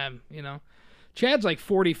entire time, Chad's like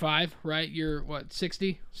 45, right? You're what,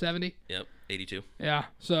 60, 70? Yep, 82. Yeah.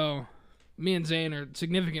 So me and Zane are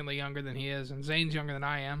significantly younger than he is, and Zane's younger than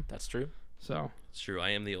I am. That's true. So it's true. I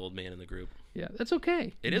am the old man in the group. Yeah, that's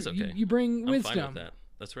okay. It is okay. You bring wisdom. I'm fine with that.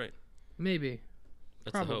 That's right. Maybe.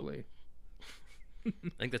 That's Probably. the hope. I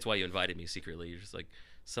think that's why you invited me secretly. You're just like,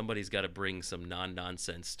 somebody's got to bring some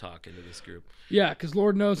non-nonsense talk into this group. Yeah, because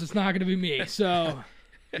Lord knows it's not going to be me. So,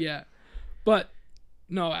 yeah. But,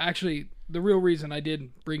 no, actually, the real reason I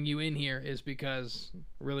did bring you in here is because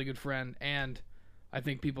a really good friend, and I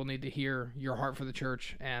think people need to hear your heart for the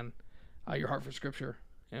church and your heart for Scripture,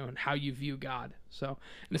 and how you view God. So,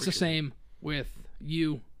 and it's the same with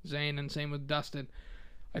you, Zane, and same with Dustin.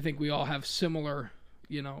 I think we all have similar,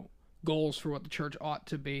 goals for what the church ought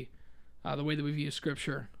to be, the way that we view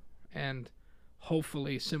Scripture, and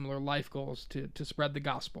hopefully similar life goals to spread the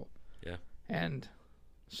gospel. Yeah. And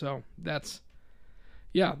so that's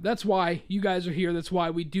why you guys are here. That's why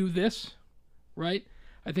we do this, right?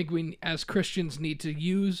 I think we, as Christians, need to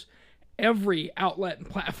use every outlet and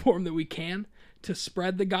platform that we can to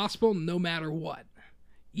spread the gospel, no matter what.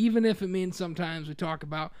 Even if it means sometimes we talk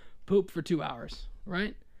about poop for 2 hours,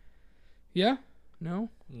 right? Yeah? No?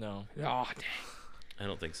 No. Oh, dang. I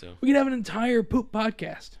don't think so. We could have an entire poop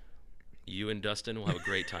podcast. You and Dustin will have a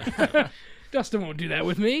great time. Dustin won't do that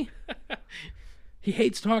with me. He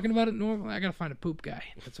hates talking about it normally. I gotta find a poop guy.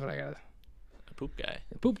 That's what I gotta. A poop guy.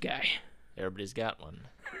 A poop guy. Everybody's got one.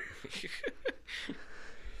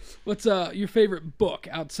 What's your favorite book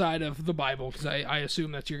outside of the Bible? Because I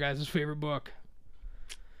assume that's your guys' favorite book.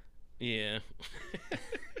 Yeah.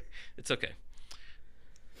 It's okay.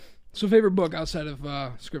 So favorite book outside of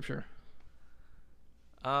Scripture?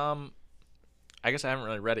 I guess I haven't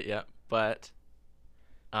really read it yet, but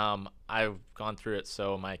I've gone through it.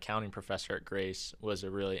 So my accounting professor at Grace was a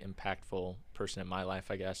really impactful person in my life,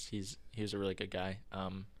 I guess. He was a really good guy.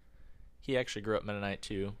 He actually grew up Mennonite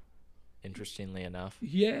too, interestingly enough.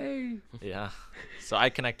 Yay! Yeah. So I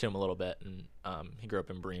connect to him a little bit, and he grew up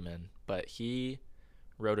in Bremen, but he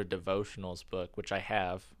wrote a devotionals book, which I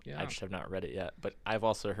have. Yeah. I just have not read it yet, but I've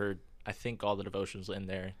also heard, I think, all the devotions in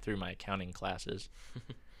there through my accounting classes.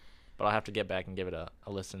 But I'll have to get back and give it a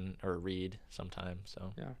listen or a read sometime.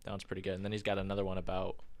 So Yeah. that one's pretty good. And then he's got another one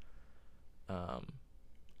about,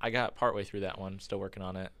 I got partway through that one, still working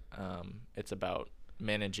on it. It's about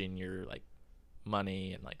managing your like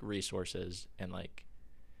money and like resources and like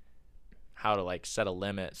how to like set a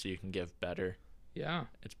limit so you can give better. Yeah.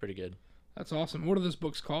 It's pretty good. That's awesome. What are those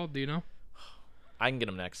books called? Do you know? I can get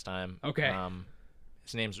him next time. Okay.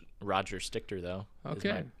 His name's Roger Stichter, though. is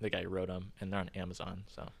Okay. the guy who wrote them, and they're on Amazon.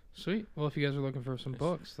 So Sweet. Well, if you guys are looking for some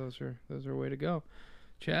books, those are a way to go.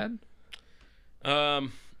 Chad?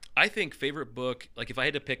 I think favorite book, like if I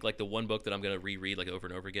had to pick like the one book that I'm going to reread like over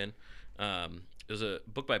and over again, there's a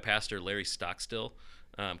book by Pastor Larry Stockstill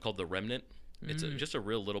called The Remnant. It's just a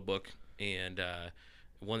real little book, and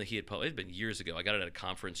one that he had published. It had been years ago. I got it at a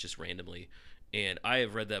conference just randomly, and I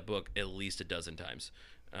have read that book at least a dozen times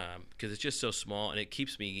because it's just so small, and it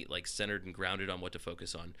keeps me like centered and grounded on what to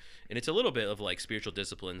focus on. And it's a little bit of like spiritual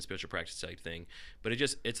discipline, spiritual practice type thing, but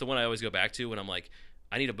it's the one I always go back to when I'm like,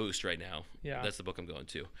 I need a boost right now. Yeah. That's the book I'm going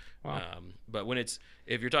to. Wow. But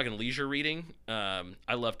if you're talking leisure reading,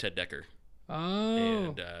 I love Ted Decker. Oh.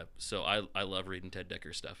 And so I love reading Ted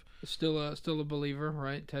Decker stuff. Still a believer,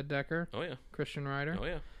 right? Ted Decker, Oh yeah. Christian writer. Oh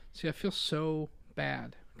yeah. See, I feel so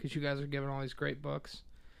bad because you guys are giving all these great books,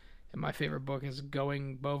 and my favorite book is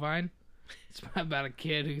Going Bovine. It's about a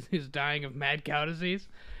kid who's dying of mad cow disease.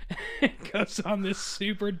 It goes on this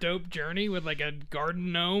super dope journey with like a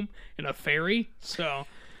garden gnome and a fairy. So,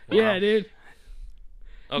 yeah, dude.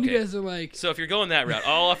 Okay. You guys are like, So if you're going that route,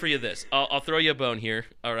 I'll offer you this. I'll throw you a bone here.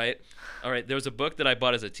 All right. There was a book that I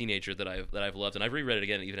bought as a teenager that I've loved, and I've reread it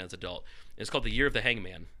again even as an adult. It's called The Year of the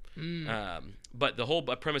Hangman. But the whole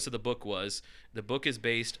premise of the book is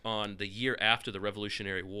based on the year after the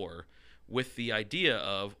Revolutionary War, with the idea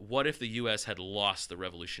of what if the U.S. had lost the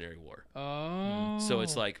Revolutionary War. oh. So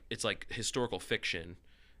it's like historical fiction,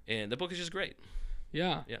 and the book is just great.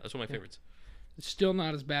 Yeah. Yeah, that's one of my favorites. It's still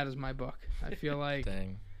not as bad as my book. I feel like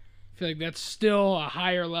dang, that's still a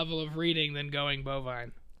higher level of reading than Going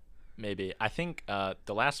Bovine. maybe. I think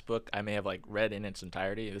the last book I may have like read in its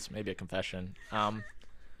entirety. This may be a confession.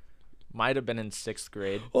 Might have been in 6th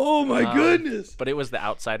grade. Oh my goodness! But it was The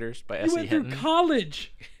Outsiders by You S.E. went through Hinton.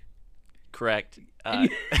 college. Correct.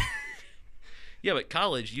 Yeah, but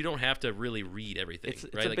college, you don't have to really read everything. It's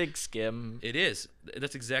right? a big skim. It is.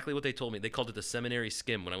 That's exactly what they told me. They called it the seminary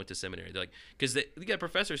skim when I went to seminary. They're like, because you got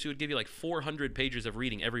professors who would give you like 400 pages of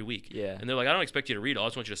reading every week. Yeah. And they're like, I don't expect you to read it. I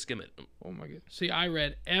just want you to skim it. Oh my god! See, I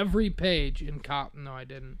read every page in cop. No, I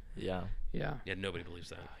didn't. Yeah. Yeah. Yeah, nobody believes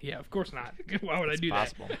that. Yeah, of course not. Why would I do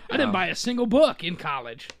possible. that? I didn't buy a single book in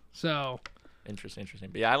college. So, Interesting.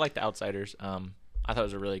 But yeah, I like The Outsiders. I thought it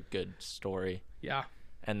was a really good story. yeah.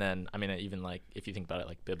 And then, I mean, even like if you think about it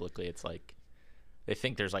like biblically, it's like they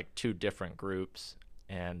think there's like 2 different groups,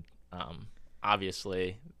 and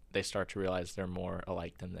obviously they start to realize they're more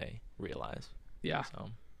alike than they realize. Yeah.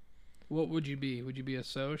 So What would you be? Would you be a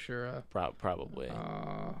Soch or a... probably.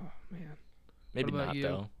 Oh, man. Maybe about not you?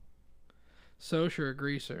 though. Soch or a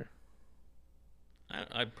greaser?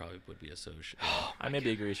 I probably would be a social. I may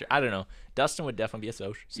be a greaser. I don't know. Dustin would definitely be a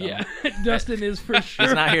Soch. So. Yeah. Dustin is for sure.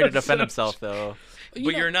 He's not here to a defend Soch. himself though. But know-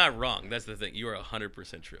 you're not wrong. That's the thing. You are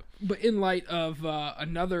 100% true. But in light of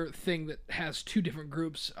another thing that has 2 different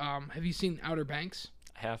groups, have you seen Outer Banks?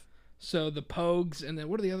 I have. So the Pogues, and then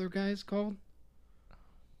what are the other guys called?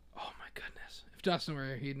 Oh my goodness! If Dustin were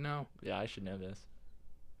here, he'd know. Yeah, I should know this.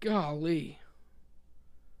 Golly,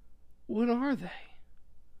 what are they?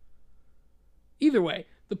 Either way,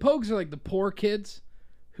 the Pogues are like the poor kids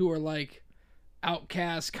who are like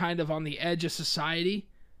outcasts, kind of on the edge of society,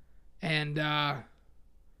 and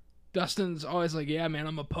Dustin's always like, "Yeah, man,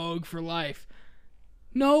 I'm a Pogue for life."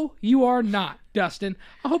 No, you are not, Dustin.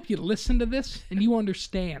 I hope you listen to this and you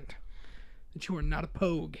understand that you are not a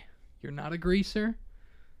Pogue. You're not a greaser.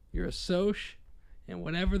 You're a Soch, and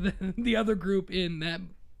whatever the other group in that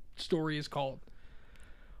story is called.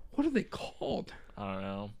 What are they called? I don't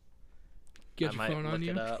know. Get I your might phone on look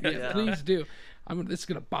you. it up, Yeah, yeah. please do. This is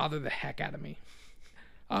gonna bother the heck out of me.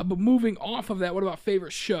 But moving off of that, what about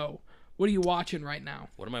favorite show? What are you watching right now?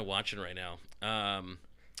 What am I watching right now?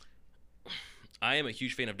 I am a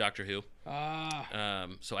huge fan of Doctor Who.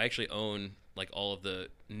 So I actually own like all of the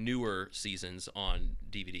newer seasons on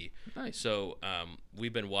DVD. Nice. So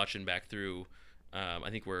we've been watching back through. I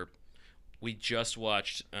think we're we just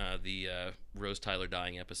watched the Rose Tyler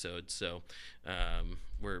dying episode, so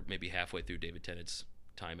we're maybe halfway through David Tennant's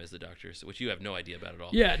time as the Doctor, which you have no idea about at all.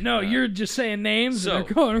 Yeah, no, you're just saying names so, and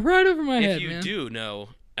they're going right over my head, if you man. do know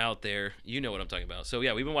out there, you know what I'm talking about. So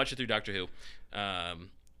yeah, we've been watching through Doctor Who.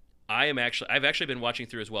 I've actually been watching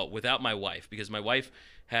through as well without my wife, because my wife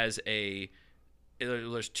has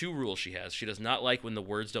there's 2 rules she has. She does not like when the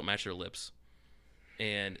words don't match her lips,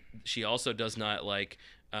 and she also does not like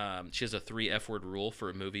she has a 3 F-word rule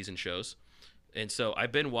for movies and shows. And so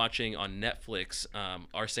I've been watching on Netflix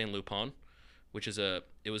Arsène Lupin, which is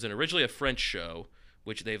originally a French show,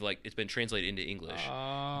 which it's been translated into English.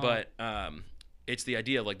 But it's the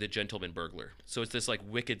idea of like the gentleman burglar. So it's this like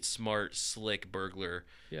wicked smart, slick burglar,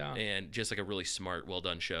 and just like a really smart, well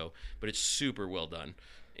done show. But it's super well done.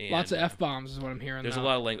 And, Lots of F-bombs is what I'm hearing. There's now. a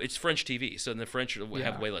lot of language. It's French TV, so the French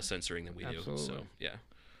have way less censoring than we do. So yeah.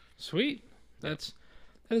 Sweet. That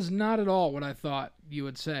is not at all what I thought you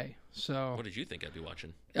would say. So what did you think I'd be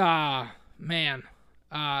watching? Man.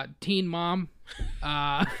 Teen Mom.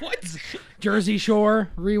 What? Jersey Shore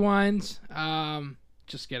rewinds.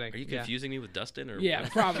 Just kidding. Are you confusing me with Dustin? Or yeah,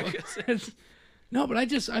 probably. No, but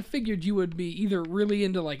I figured you would be either really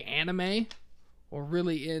into like anime or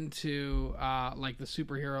really into like the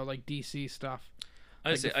superhero, like DC stuff.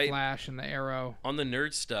 Like the Flash and the Arrow. On the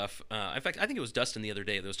nerd stuff, in fact, I think it was Dustin the other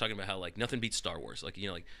day that was talking about how like nothing beats Star Wars. Like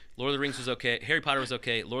like Lord of the Rings was okay, Harry Potter was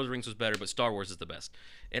okay, Lord of the Rings was better, but Star Wars is the best.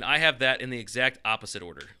 And I have that in the exact opposite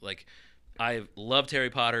order. Like I loved Harry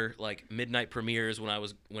Potter, like midnight premieres when I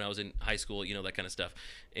was in high school, that kind of stuff.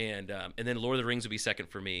 And then Lord of the Rings would be second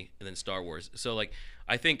for me, and then Star Wars. So like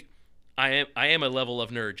I think I am a level of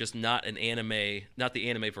nerd, just not the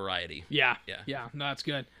anime variety. Yeah. No, that's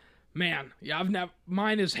good. Man, yeah,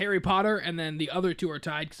 mine is Harry Potter, and then the other 2 are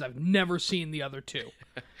tied because I've never seen the other 2.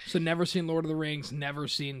 So never seen Lord of the Rings, never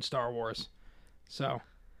seen Star Wars. So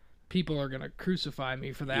people are going to crucify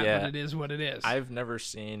me for that, but it is what it is. I've never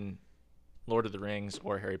seen Lord of the Rings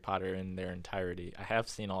or Harry Potter in their entirety. I have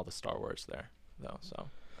seen all the Star Wars there, though, so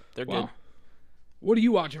they're good. What are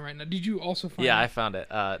you watching right now? Did you also find it? I found it.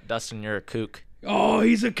 Dustin, you're a kook. Oh,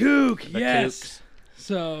 he's a kook. Yes. Kooks.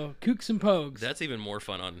 So, kooks and pogues. That's even more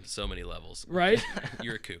fun on so many levels. Right?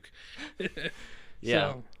 You're a kook.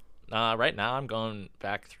 Yeah. So. Right now, I'm going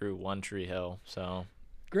back through One Tree Hill. So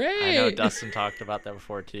great. I know Dustin talked about that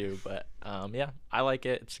before too, but I like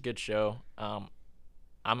it. It's a good show.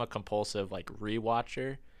 I'm a compulsive like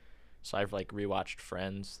rewatcher, so I've like rewatched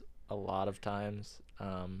Friends a lot of times,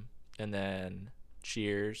 and then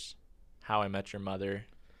Cheers, How I Met Your Mother,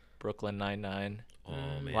 Brooklyn Nine-Nine.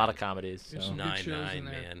 Oh man, a lot of comedies. There's So. some good shows 9-9, in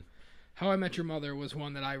there. man. How I Met Your Mother was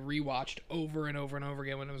one that I rewatched over and over and over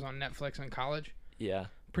again when it was on Netflix in college. Yeah.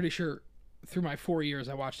 Pretty sure through my 4 years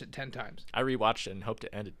I watched it 10 times. I rewatched it and hoped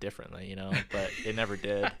it ended differently, but it never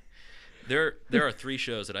did. There are 3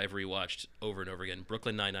 shows that I've rewatched over and over again.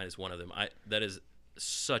 Brooklyn Nine-Nine is one of them. That is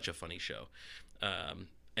such a funny show.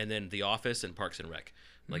 And then The Office and Parks and Rec.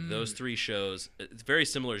 Like those 3 shows, it's very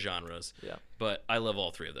similar genres. Yeah. But I love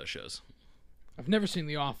all 3 of those shows. I've never seen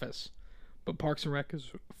The Office, but Parks and Rec is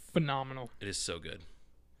phenomenal. It is so good.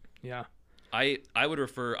 Yeah. I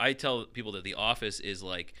tell people that The Office is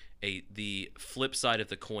like the flip side of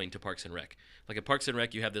the coin to Parks and Rec. Like at Parks and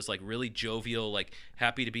Rec, you have this like really jovial, like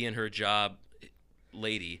happy to be in her job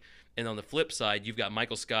lady, and on the flip side, you've got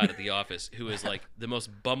Michael Scott at The Office, who is like the most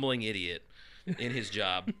bumbling idiot in his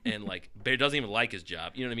job, and like doesn't even like his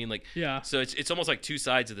job. You know what I mean? Like, yeah. So it's almost like 2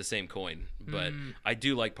 sides of the same coin. But I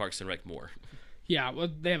do like Parks and Rec more. Yeah, well,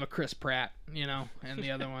 they have a Chris Pratt, and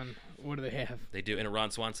the other one, what do they have? They do, and a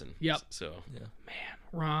Ron Swanson. Yep. So Man,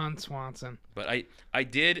 Ron Swanson. But I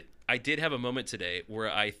did have a moment today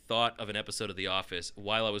where I thought of an episode of The Office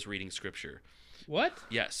while I was reading scripture. What?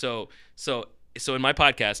 Yeah. So in my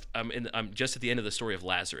podcast, I'm just at the end of the story of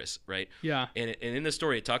Lazarus, right? Yeah. And in the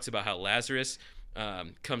story, it talks about how Lazarus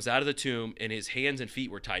comes out of the tomb and his hands and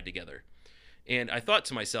feet were tied together. And I thought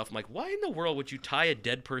to myself, I'm like, why in the world would you tie a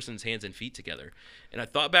dead person's hands and feet together? And I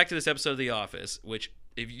thought back to this episode of The Office, which,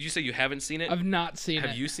 if you say you haven't seen it, I've not seen it.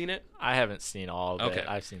 Have you seen it? I haven't seen all of Okay. it.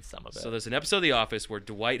 I've seen some of it. So there's an episode of The Office where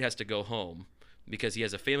Dwight has to go home because he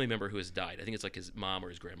has a family member who has died. I think it's like his mom or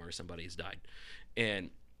his grandma or somebody has died.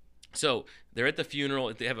 And so they're at the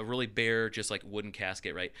funeral. They have a really bare, just like wooden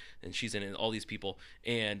casket, right? And she's in it, and all these people.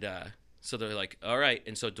 And so they're like, all right.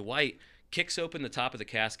 And so Dwight kicks open the top of the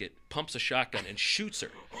casket, pumps a shotgun, and shoots her.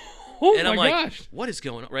 Oh and I'm my like, gosh. what is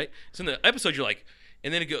going on, right? So in the episode, you're like,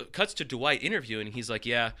 and then it cuts to Dwight interviewing, and he's like,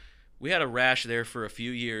 yeah, we had a rash there for a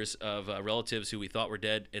few years of relatives who we thought were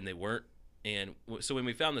dead, and they weren't. And so when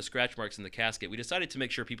we found the scratch marks in the casket, we decided to make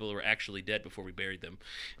sure people were actually dead before we buried them.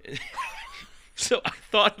 So I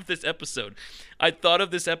thought of this episode.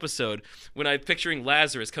 When I'm picturing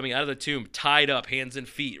Lazarus coming out of the tomb, tied up, hands and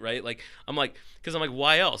feet, right? Like, because I'm like,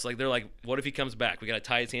 why else? Like, they're like, what if he comes back? We got to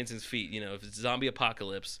tie his hands and his feet, you know, if it's zombie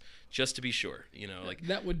apocalypse, just to be sure, you know, like.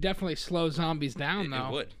 That would definitely slow zombies down, though.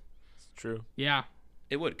 It would. It's true. Yeah.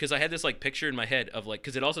 It would, because I had this like picture in my head of like,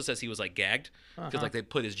 because it also says he was like gagged, because like they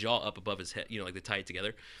put his jaw up above his head, you know, like they tie it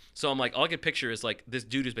together. So I'm like, all I can picture is like this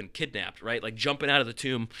dude who's been kidnapped, right? Like jumping out of the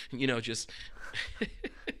tomb, you know, just.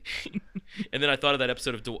 And then I thought of that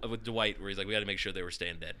episode of with Dwight where he's like, we got to make sure they were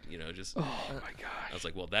staying dead, you know, just. Oh my gosh. I was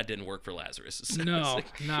like, well, that didn't work for Lazarus. So No,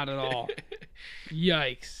 not at all.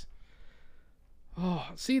 Yikes. Oh,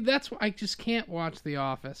 see, that's why I just can't watch The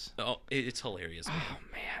Office. Oh, it's hilarious. Man. Oh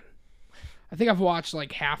man. I think I've watched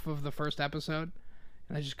like half of the first episode,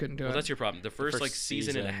 and I just couldn't do it. Well, that's your problem. The first like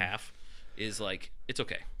season and a season. half is like, it's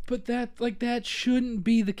okay. But that shouldn't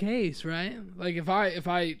be the case, right? Like if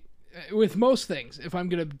I with most things, if I'm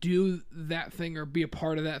gonna do that thing or be a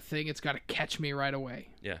part of that thing, it's got to catch me right away.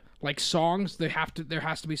 Yeah. Like songs, there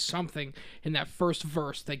has to be something in that first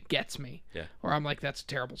verse that gets me. Yeah. Or I'm like, that's a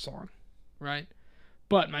terrible song, right?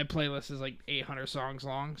 But my playlist is like 800 songs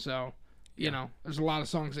long, so you know, there's a lot of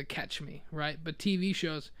songs that catch me, right? But TV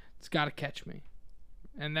shows, it's got to catch me.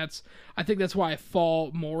 And I think that's why I fall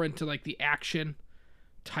more into like the action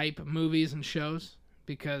type movies and shows,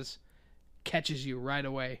 because it catches you right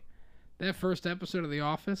away. That first episode of The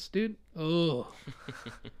Office, dude,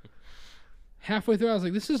 halfway through I was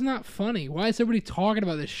like, this is not funny. Why is everybody talking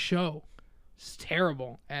about this show? It's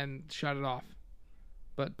terrible, and shut it off.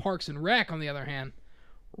 But Parks and Rec, on the other hand,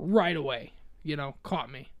 right away, you know,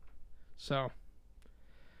 caught me. So,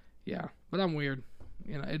 yeah, but I'm weird.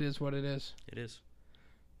 You know, it is what it is. It is.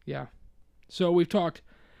 Yeah. So we've talked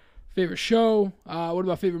favorite show. What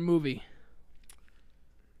about favorite movie?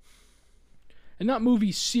 And not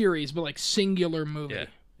movie series, but like singular movie. Yeah.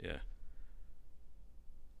 Yeah.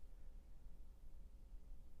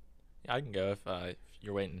 Yeah, I can go if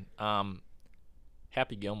you're waiting.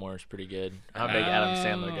 Happy Gilmore is pretty good. I'm a big Adam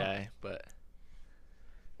Sandler guy, but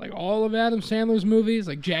Like all of Adam Sandler's movies,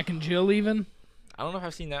 like Jack and Jill even. I don't know if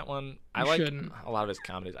I've seen that one. I You like shouldn't. a lot of his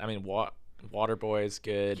comedies. I mean, Waterboy is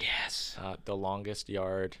good. Yes. The Longest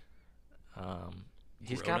Yard.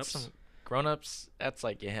 He's got Grown-Ups? some Grown-Ups. That's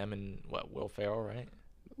like him and Will Ferrell, right?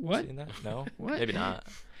 What? Seen that? No, What? maybe not.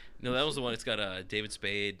 No, that was the one. It's got David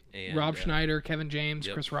Spade and Rob Schneider, Kevin James,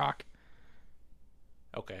 Yep. Chris Rock.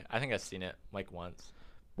 Okay, I think I've seen it like once.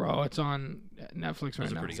 Bro, it's on Netflix right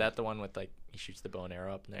Those are now. pretty Is that the one with like he shoots the bow and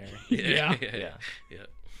arrow up in there? Yeah. yeah.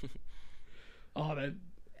 Oh, that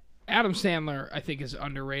Adam Sandler, I think, is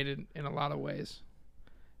underrated in a lot of ways,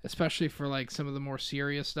 especially for like some of the more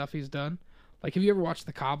serious stuff he's done. Like, have you ever watched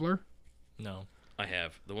The Cobbler? No. I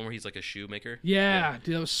have the one where he's like a shoemaker. Yeah,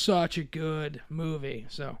 dude, that was such a good movie.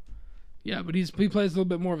 So, yeah, but he plays a little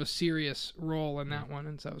bit more of a serious role in that one,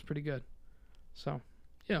 and so it was pretty good. So,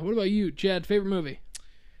 yeah. What about you, Jed? Favorite movie?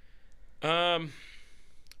 I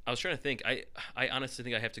was trying to think. I honestly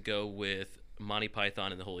think I have to go with Monty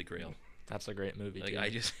Python and the Holy Grail. That's a great movie. Like too. I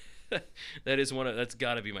just that's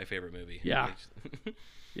got to be my favorite movie. Yeah. Like,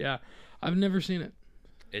 Yeah, I've never seen it.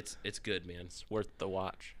 it's good, man. It's worth the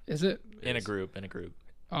watch. Is it? In a is. group.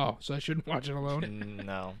 Oh, so I shouldn't watch it alone.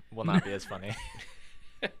 No, will not be as funny.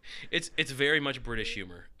 It's very much British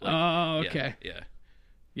humor. Like, Oh, yeah, okay. Yeah.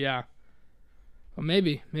 Yeah. Well,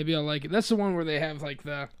 maybe I'll like it. That's the one where they have like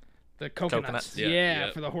the coconuts. Coconuts, yeah, Yeah,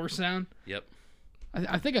 yeah. for the horse sound. Yep.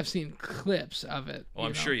 I think I've seen clips of it. Oh,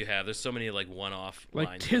 I'm sure you have. There's so many like one-off Like,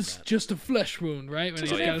 lines. tis that. just a flesh wound, right? When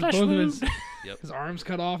he's Oh, yeah. got both of his, Yep. his arms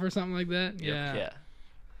cut off or something like that. Yep. Yeah. Yeah.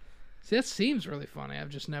 See, that seems really funny. I've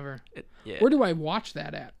just never. Yeah. Where do I watch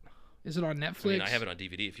that at? Is it on Netflix? I mean, I have it on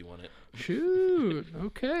DVD if you want it. Shoot.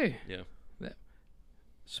 Okay. Yeah.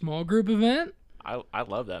 Small group event. I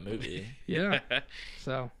love that movie. Yeah.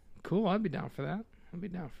 So cool. I'd be down for that.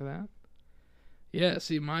 Yeah.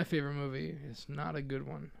 See, my favorite movie is not a good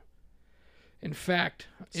one. In fact,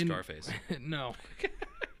 Scarface. no.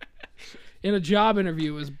 In a job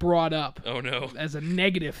interview, it was brought up Oh no. as a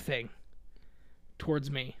negative thing towards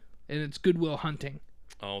me, and it's Good Will Hunting.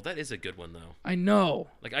 Oh, that is a good one though. I know.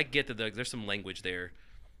 Like I get that there's some language there,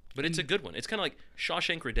 but it's a good one. It's kind of like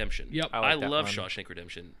Shawshank Redemption. Yep. I I like that love one. Shawshank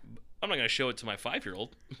Redemption. I'm not gonna show it to my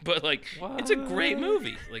 5-year-old, but like it's a great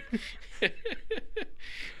movie. Like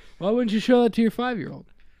Why wouldn't you show that to your 5-year-old?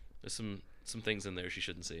 there's some things in there she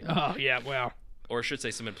shouldn't see, Oh yeah, well, or I should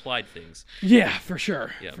say some implied things. yeah, for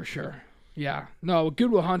sure, Yep. for sure. Yeah, no,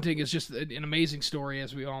 Good Will Hunting is just an amazing story,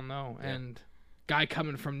 as we all know, Yeah. and guy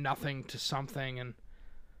coming from nothing to something. And,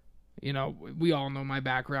 you know, we all know my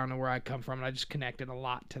background and where I come from, and I just connected a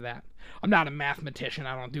lot to that. I'm not a mathematician.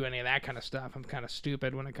 I don't do any of that kind of stuff. I'm kind of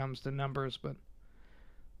stupid when it comes to numbers, but,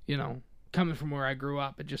 you know, coming from where I grew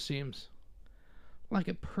up, it just seems like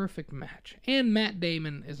a perfect match. And Matt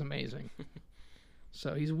Damon is amazing.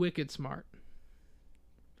 So he's wicked smart.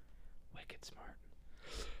 Wicked smart.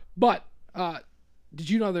 But, did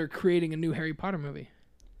you know they're creating a new Harry Potter movie?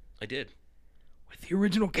 I did. With the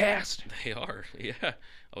original cast. They are. Yeah.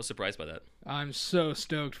 I was surprised by that. I'm so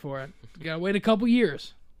stoked for it. You gotta wait a couple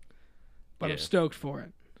years. But I'm Yeah. stoked for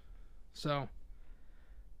it. So,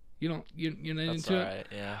 you're not That's into all it? right.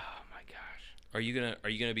 Yeah. Oh my gosh. Are you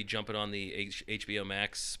gonna be jumping on the HBO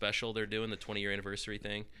Max special they're doing, the 20-year anniversary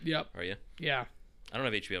thing? Yep. Are you? Yeah. I don't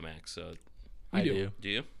have HBO Max, so I do. do. do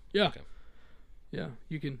you? Yeah. Okay. Yeah.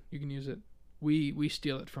 You can use it. We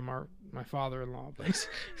steal it from my father-in-law, but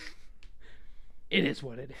it is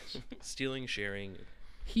what it is. Stealing, sharing.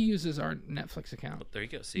 He uses our Netflix account. There you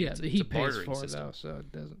go. See, Yeah, it's he a pays bartering for it system. though, so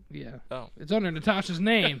it doesn't. Yeah. Oh. It's under Natasha's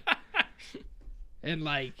name, and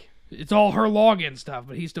like it's all her login stuff,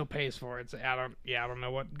 but he still pays for it. So I don't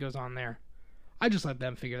know what goes on there. I just let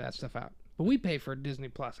them figure that stuff out. But we pay for Disney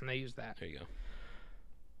Plus, and they use that, There you go.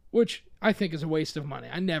 which I think is a waste of money.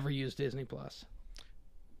 I never use Disney Plus.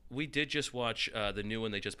 We did just watch the new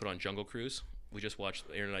one they just put on, Jungle Cruise.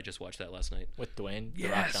 Aaron and I just watched that last night. With Dwayne The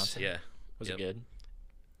Rock Yes. Johnson. Yeah. Was Yep. it good?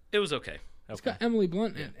 It was okay. It's Okay. got Emily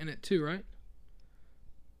Blunt in it too, right?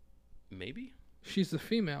 Maybe. She's the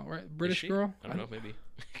female, right? Is British she? girl. I don't know. Maybe.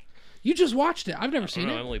 You just watched it. I've never I seen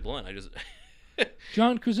don't know it. Emily Blunt. I just.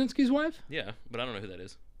 John Krasinski's wife. Yeah, but I don't know who that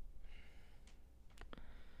is.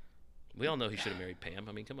 We all know he should have married Pam.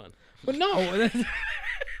 I mean, come on. But no. that's-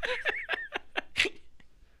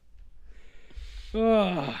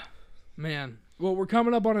 Oh, man. Well, we're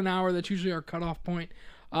coming up on an hour. That's usually our cutoff point.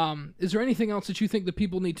 Is there anything else that you think the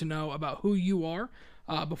people need to know about who you are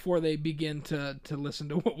before they begin to listen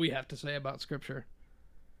to what we have to say about Scripture?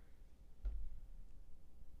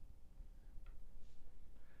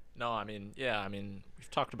 No, I mean, yeah, I mean,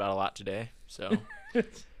 we've talked about a lot today, so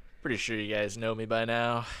pretty sure you guys know me by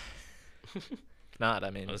now. If not,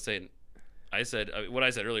 I mean, I was saying, what I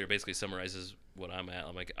said earlier basically summarizes what I'm at.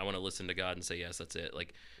 I'm like, I want to listen to God and say yes. That's it.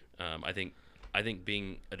 Like, I think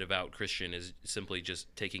being a devout Christian is simply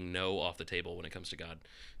just taking no off the table when it comes to God,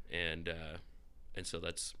 and so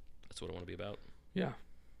that's what I want to be about. Yeah,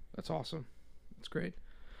 that's awesome. That's great.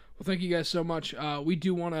 Well, thank you guys so much. We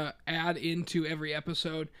do want to add into every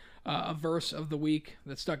episode a verse of the week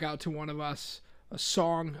that stuck out to one of us, a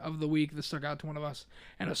song of the week that stuck out to one of us,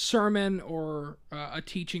 and a sermon or a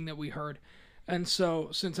teaching that we heard. And so,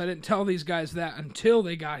 since I didn't tell these guys that until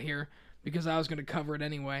they got here, because I was going to cover it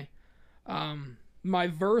anyway, my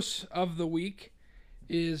verse of the week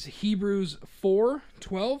is Hebrews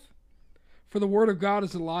 4:12. For the word of God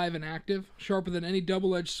is alive and active, sharper than any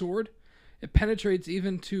double-edged sword. It penetrates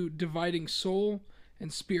even to dividing soul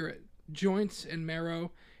and spirit, joints and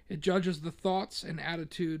marrow. It judges the thoughts and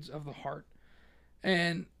attitudes of the heart.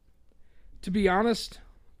 And to be honest,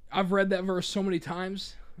 I've read that verse so many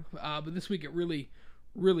times, but this week it really,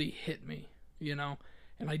 really hit me, you know?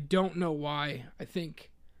 And I don't know why. I think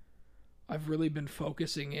I've really been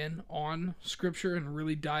focusing in on Scripture and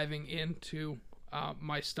really diving into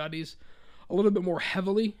my studies a little bit more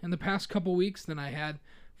heavily in the past couple weeks than I had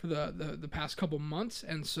for the past couple months.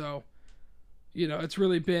 And so, you know, it's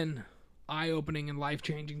really been eye-opening and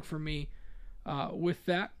life-changing for me with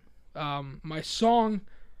that. My song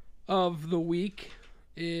of the week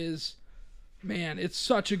is, man, it's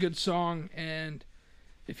such a good song, and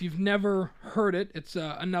if you've never heard it, it's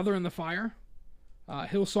Another in the Fire.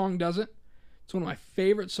 Hillsong does it. It's one of my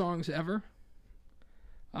favorite songs ever.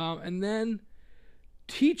 And then,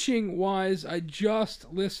 teaching-wise, I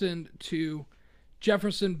just listened to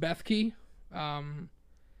Jefferson Bethke. Do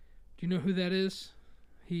you know who that is?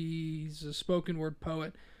 He's a spoken word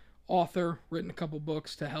poet, author, written a couple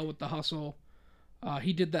books, To Hell with the Hustle.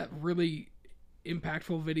 He did that really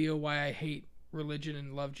impactful video, Why I Hate Religion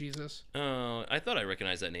and Love Jesus. Oh, I thought I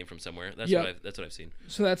recognized that name from somewhere. That's Yep. that's what I've seen.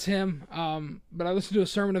 So that's him. But I listened to a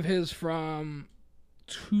sermon of his from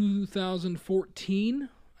 2014,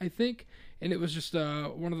 I think, and it was just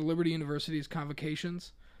one of the Liberty University's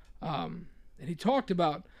convocations. And he talked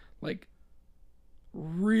about like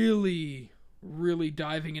really, really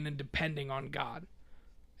diving in and depending on God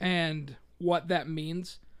and what that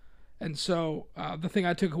means. And so the thing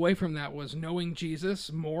I took away from that was knowing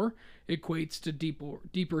Jesus more equates to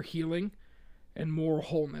deeper healing and more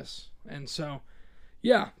wholeness. And so,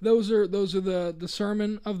 yeah, those are the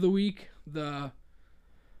sermon of the week, the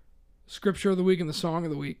Scripture of the Week and the Song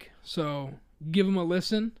of the Week. So give them a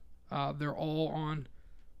listen. They're all on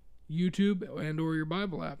YouTube and or your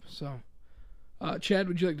Bible app. So, Chad,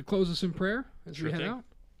 would you like to close us in prayer as Sure we head thing. out?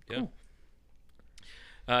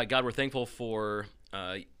 Yeah. God, we're thankful for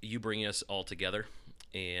you bringing us all together,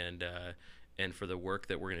 and for the work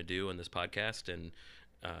that we're going to do in this podcast and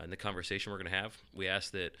the conversation we're going to have. We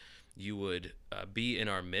ask that you would be in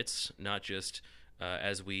our midst, not just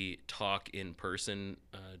as we talk in person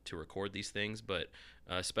to record these things, but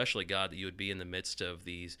especially, God, that you would be in the midst of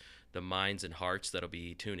the minds and hearts that'll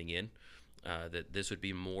be tuning in. That this would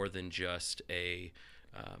be more than just a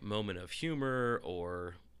moment of humor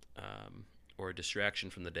or a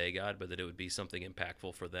distraction from the day, God, but that it would be something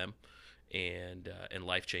impactful for them and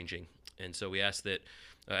life-changing. And so we ask that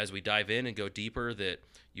as we dive in and go deeper, that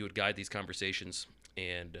you would guide these conversations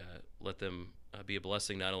and let them be a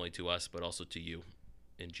blessing not only to us, but also to you.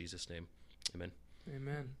 In Jesus' name, amen.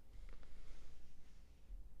 Amen.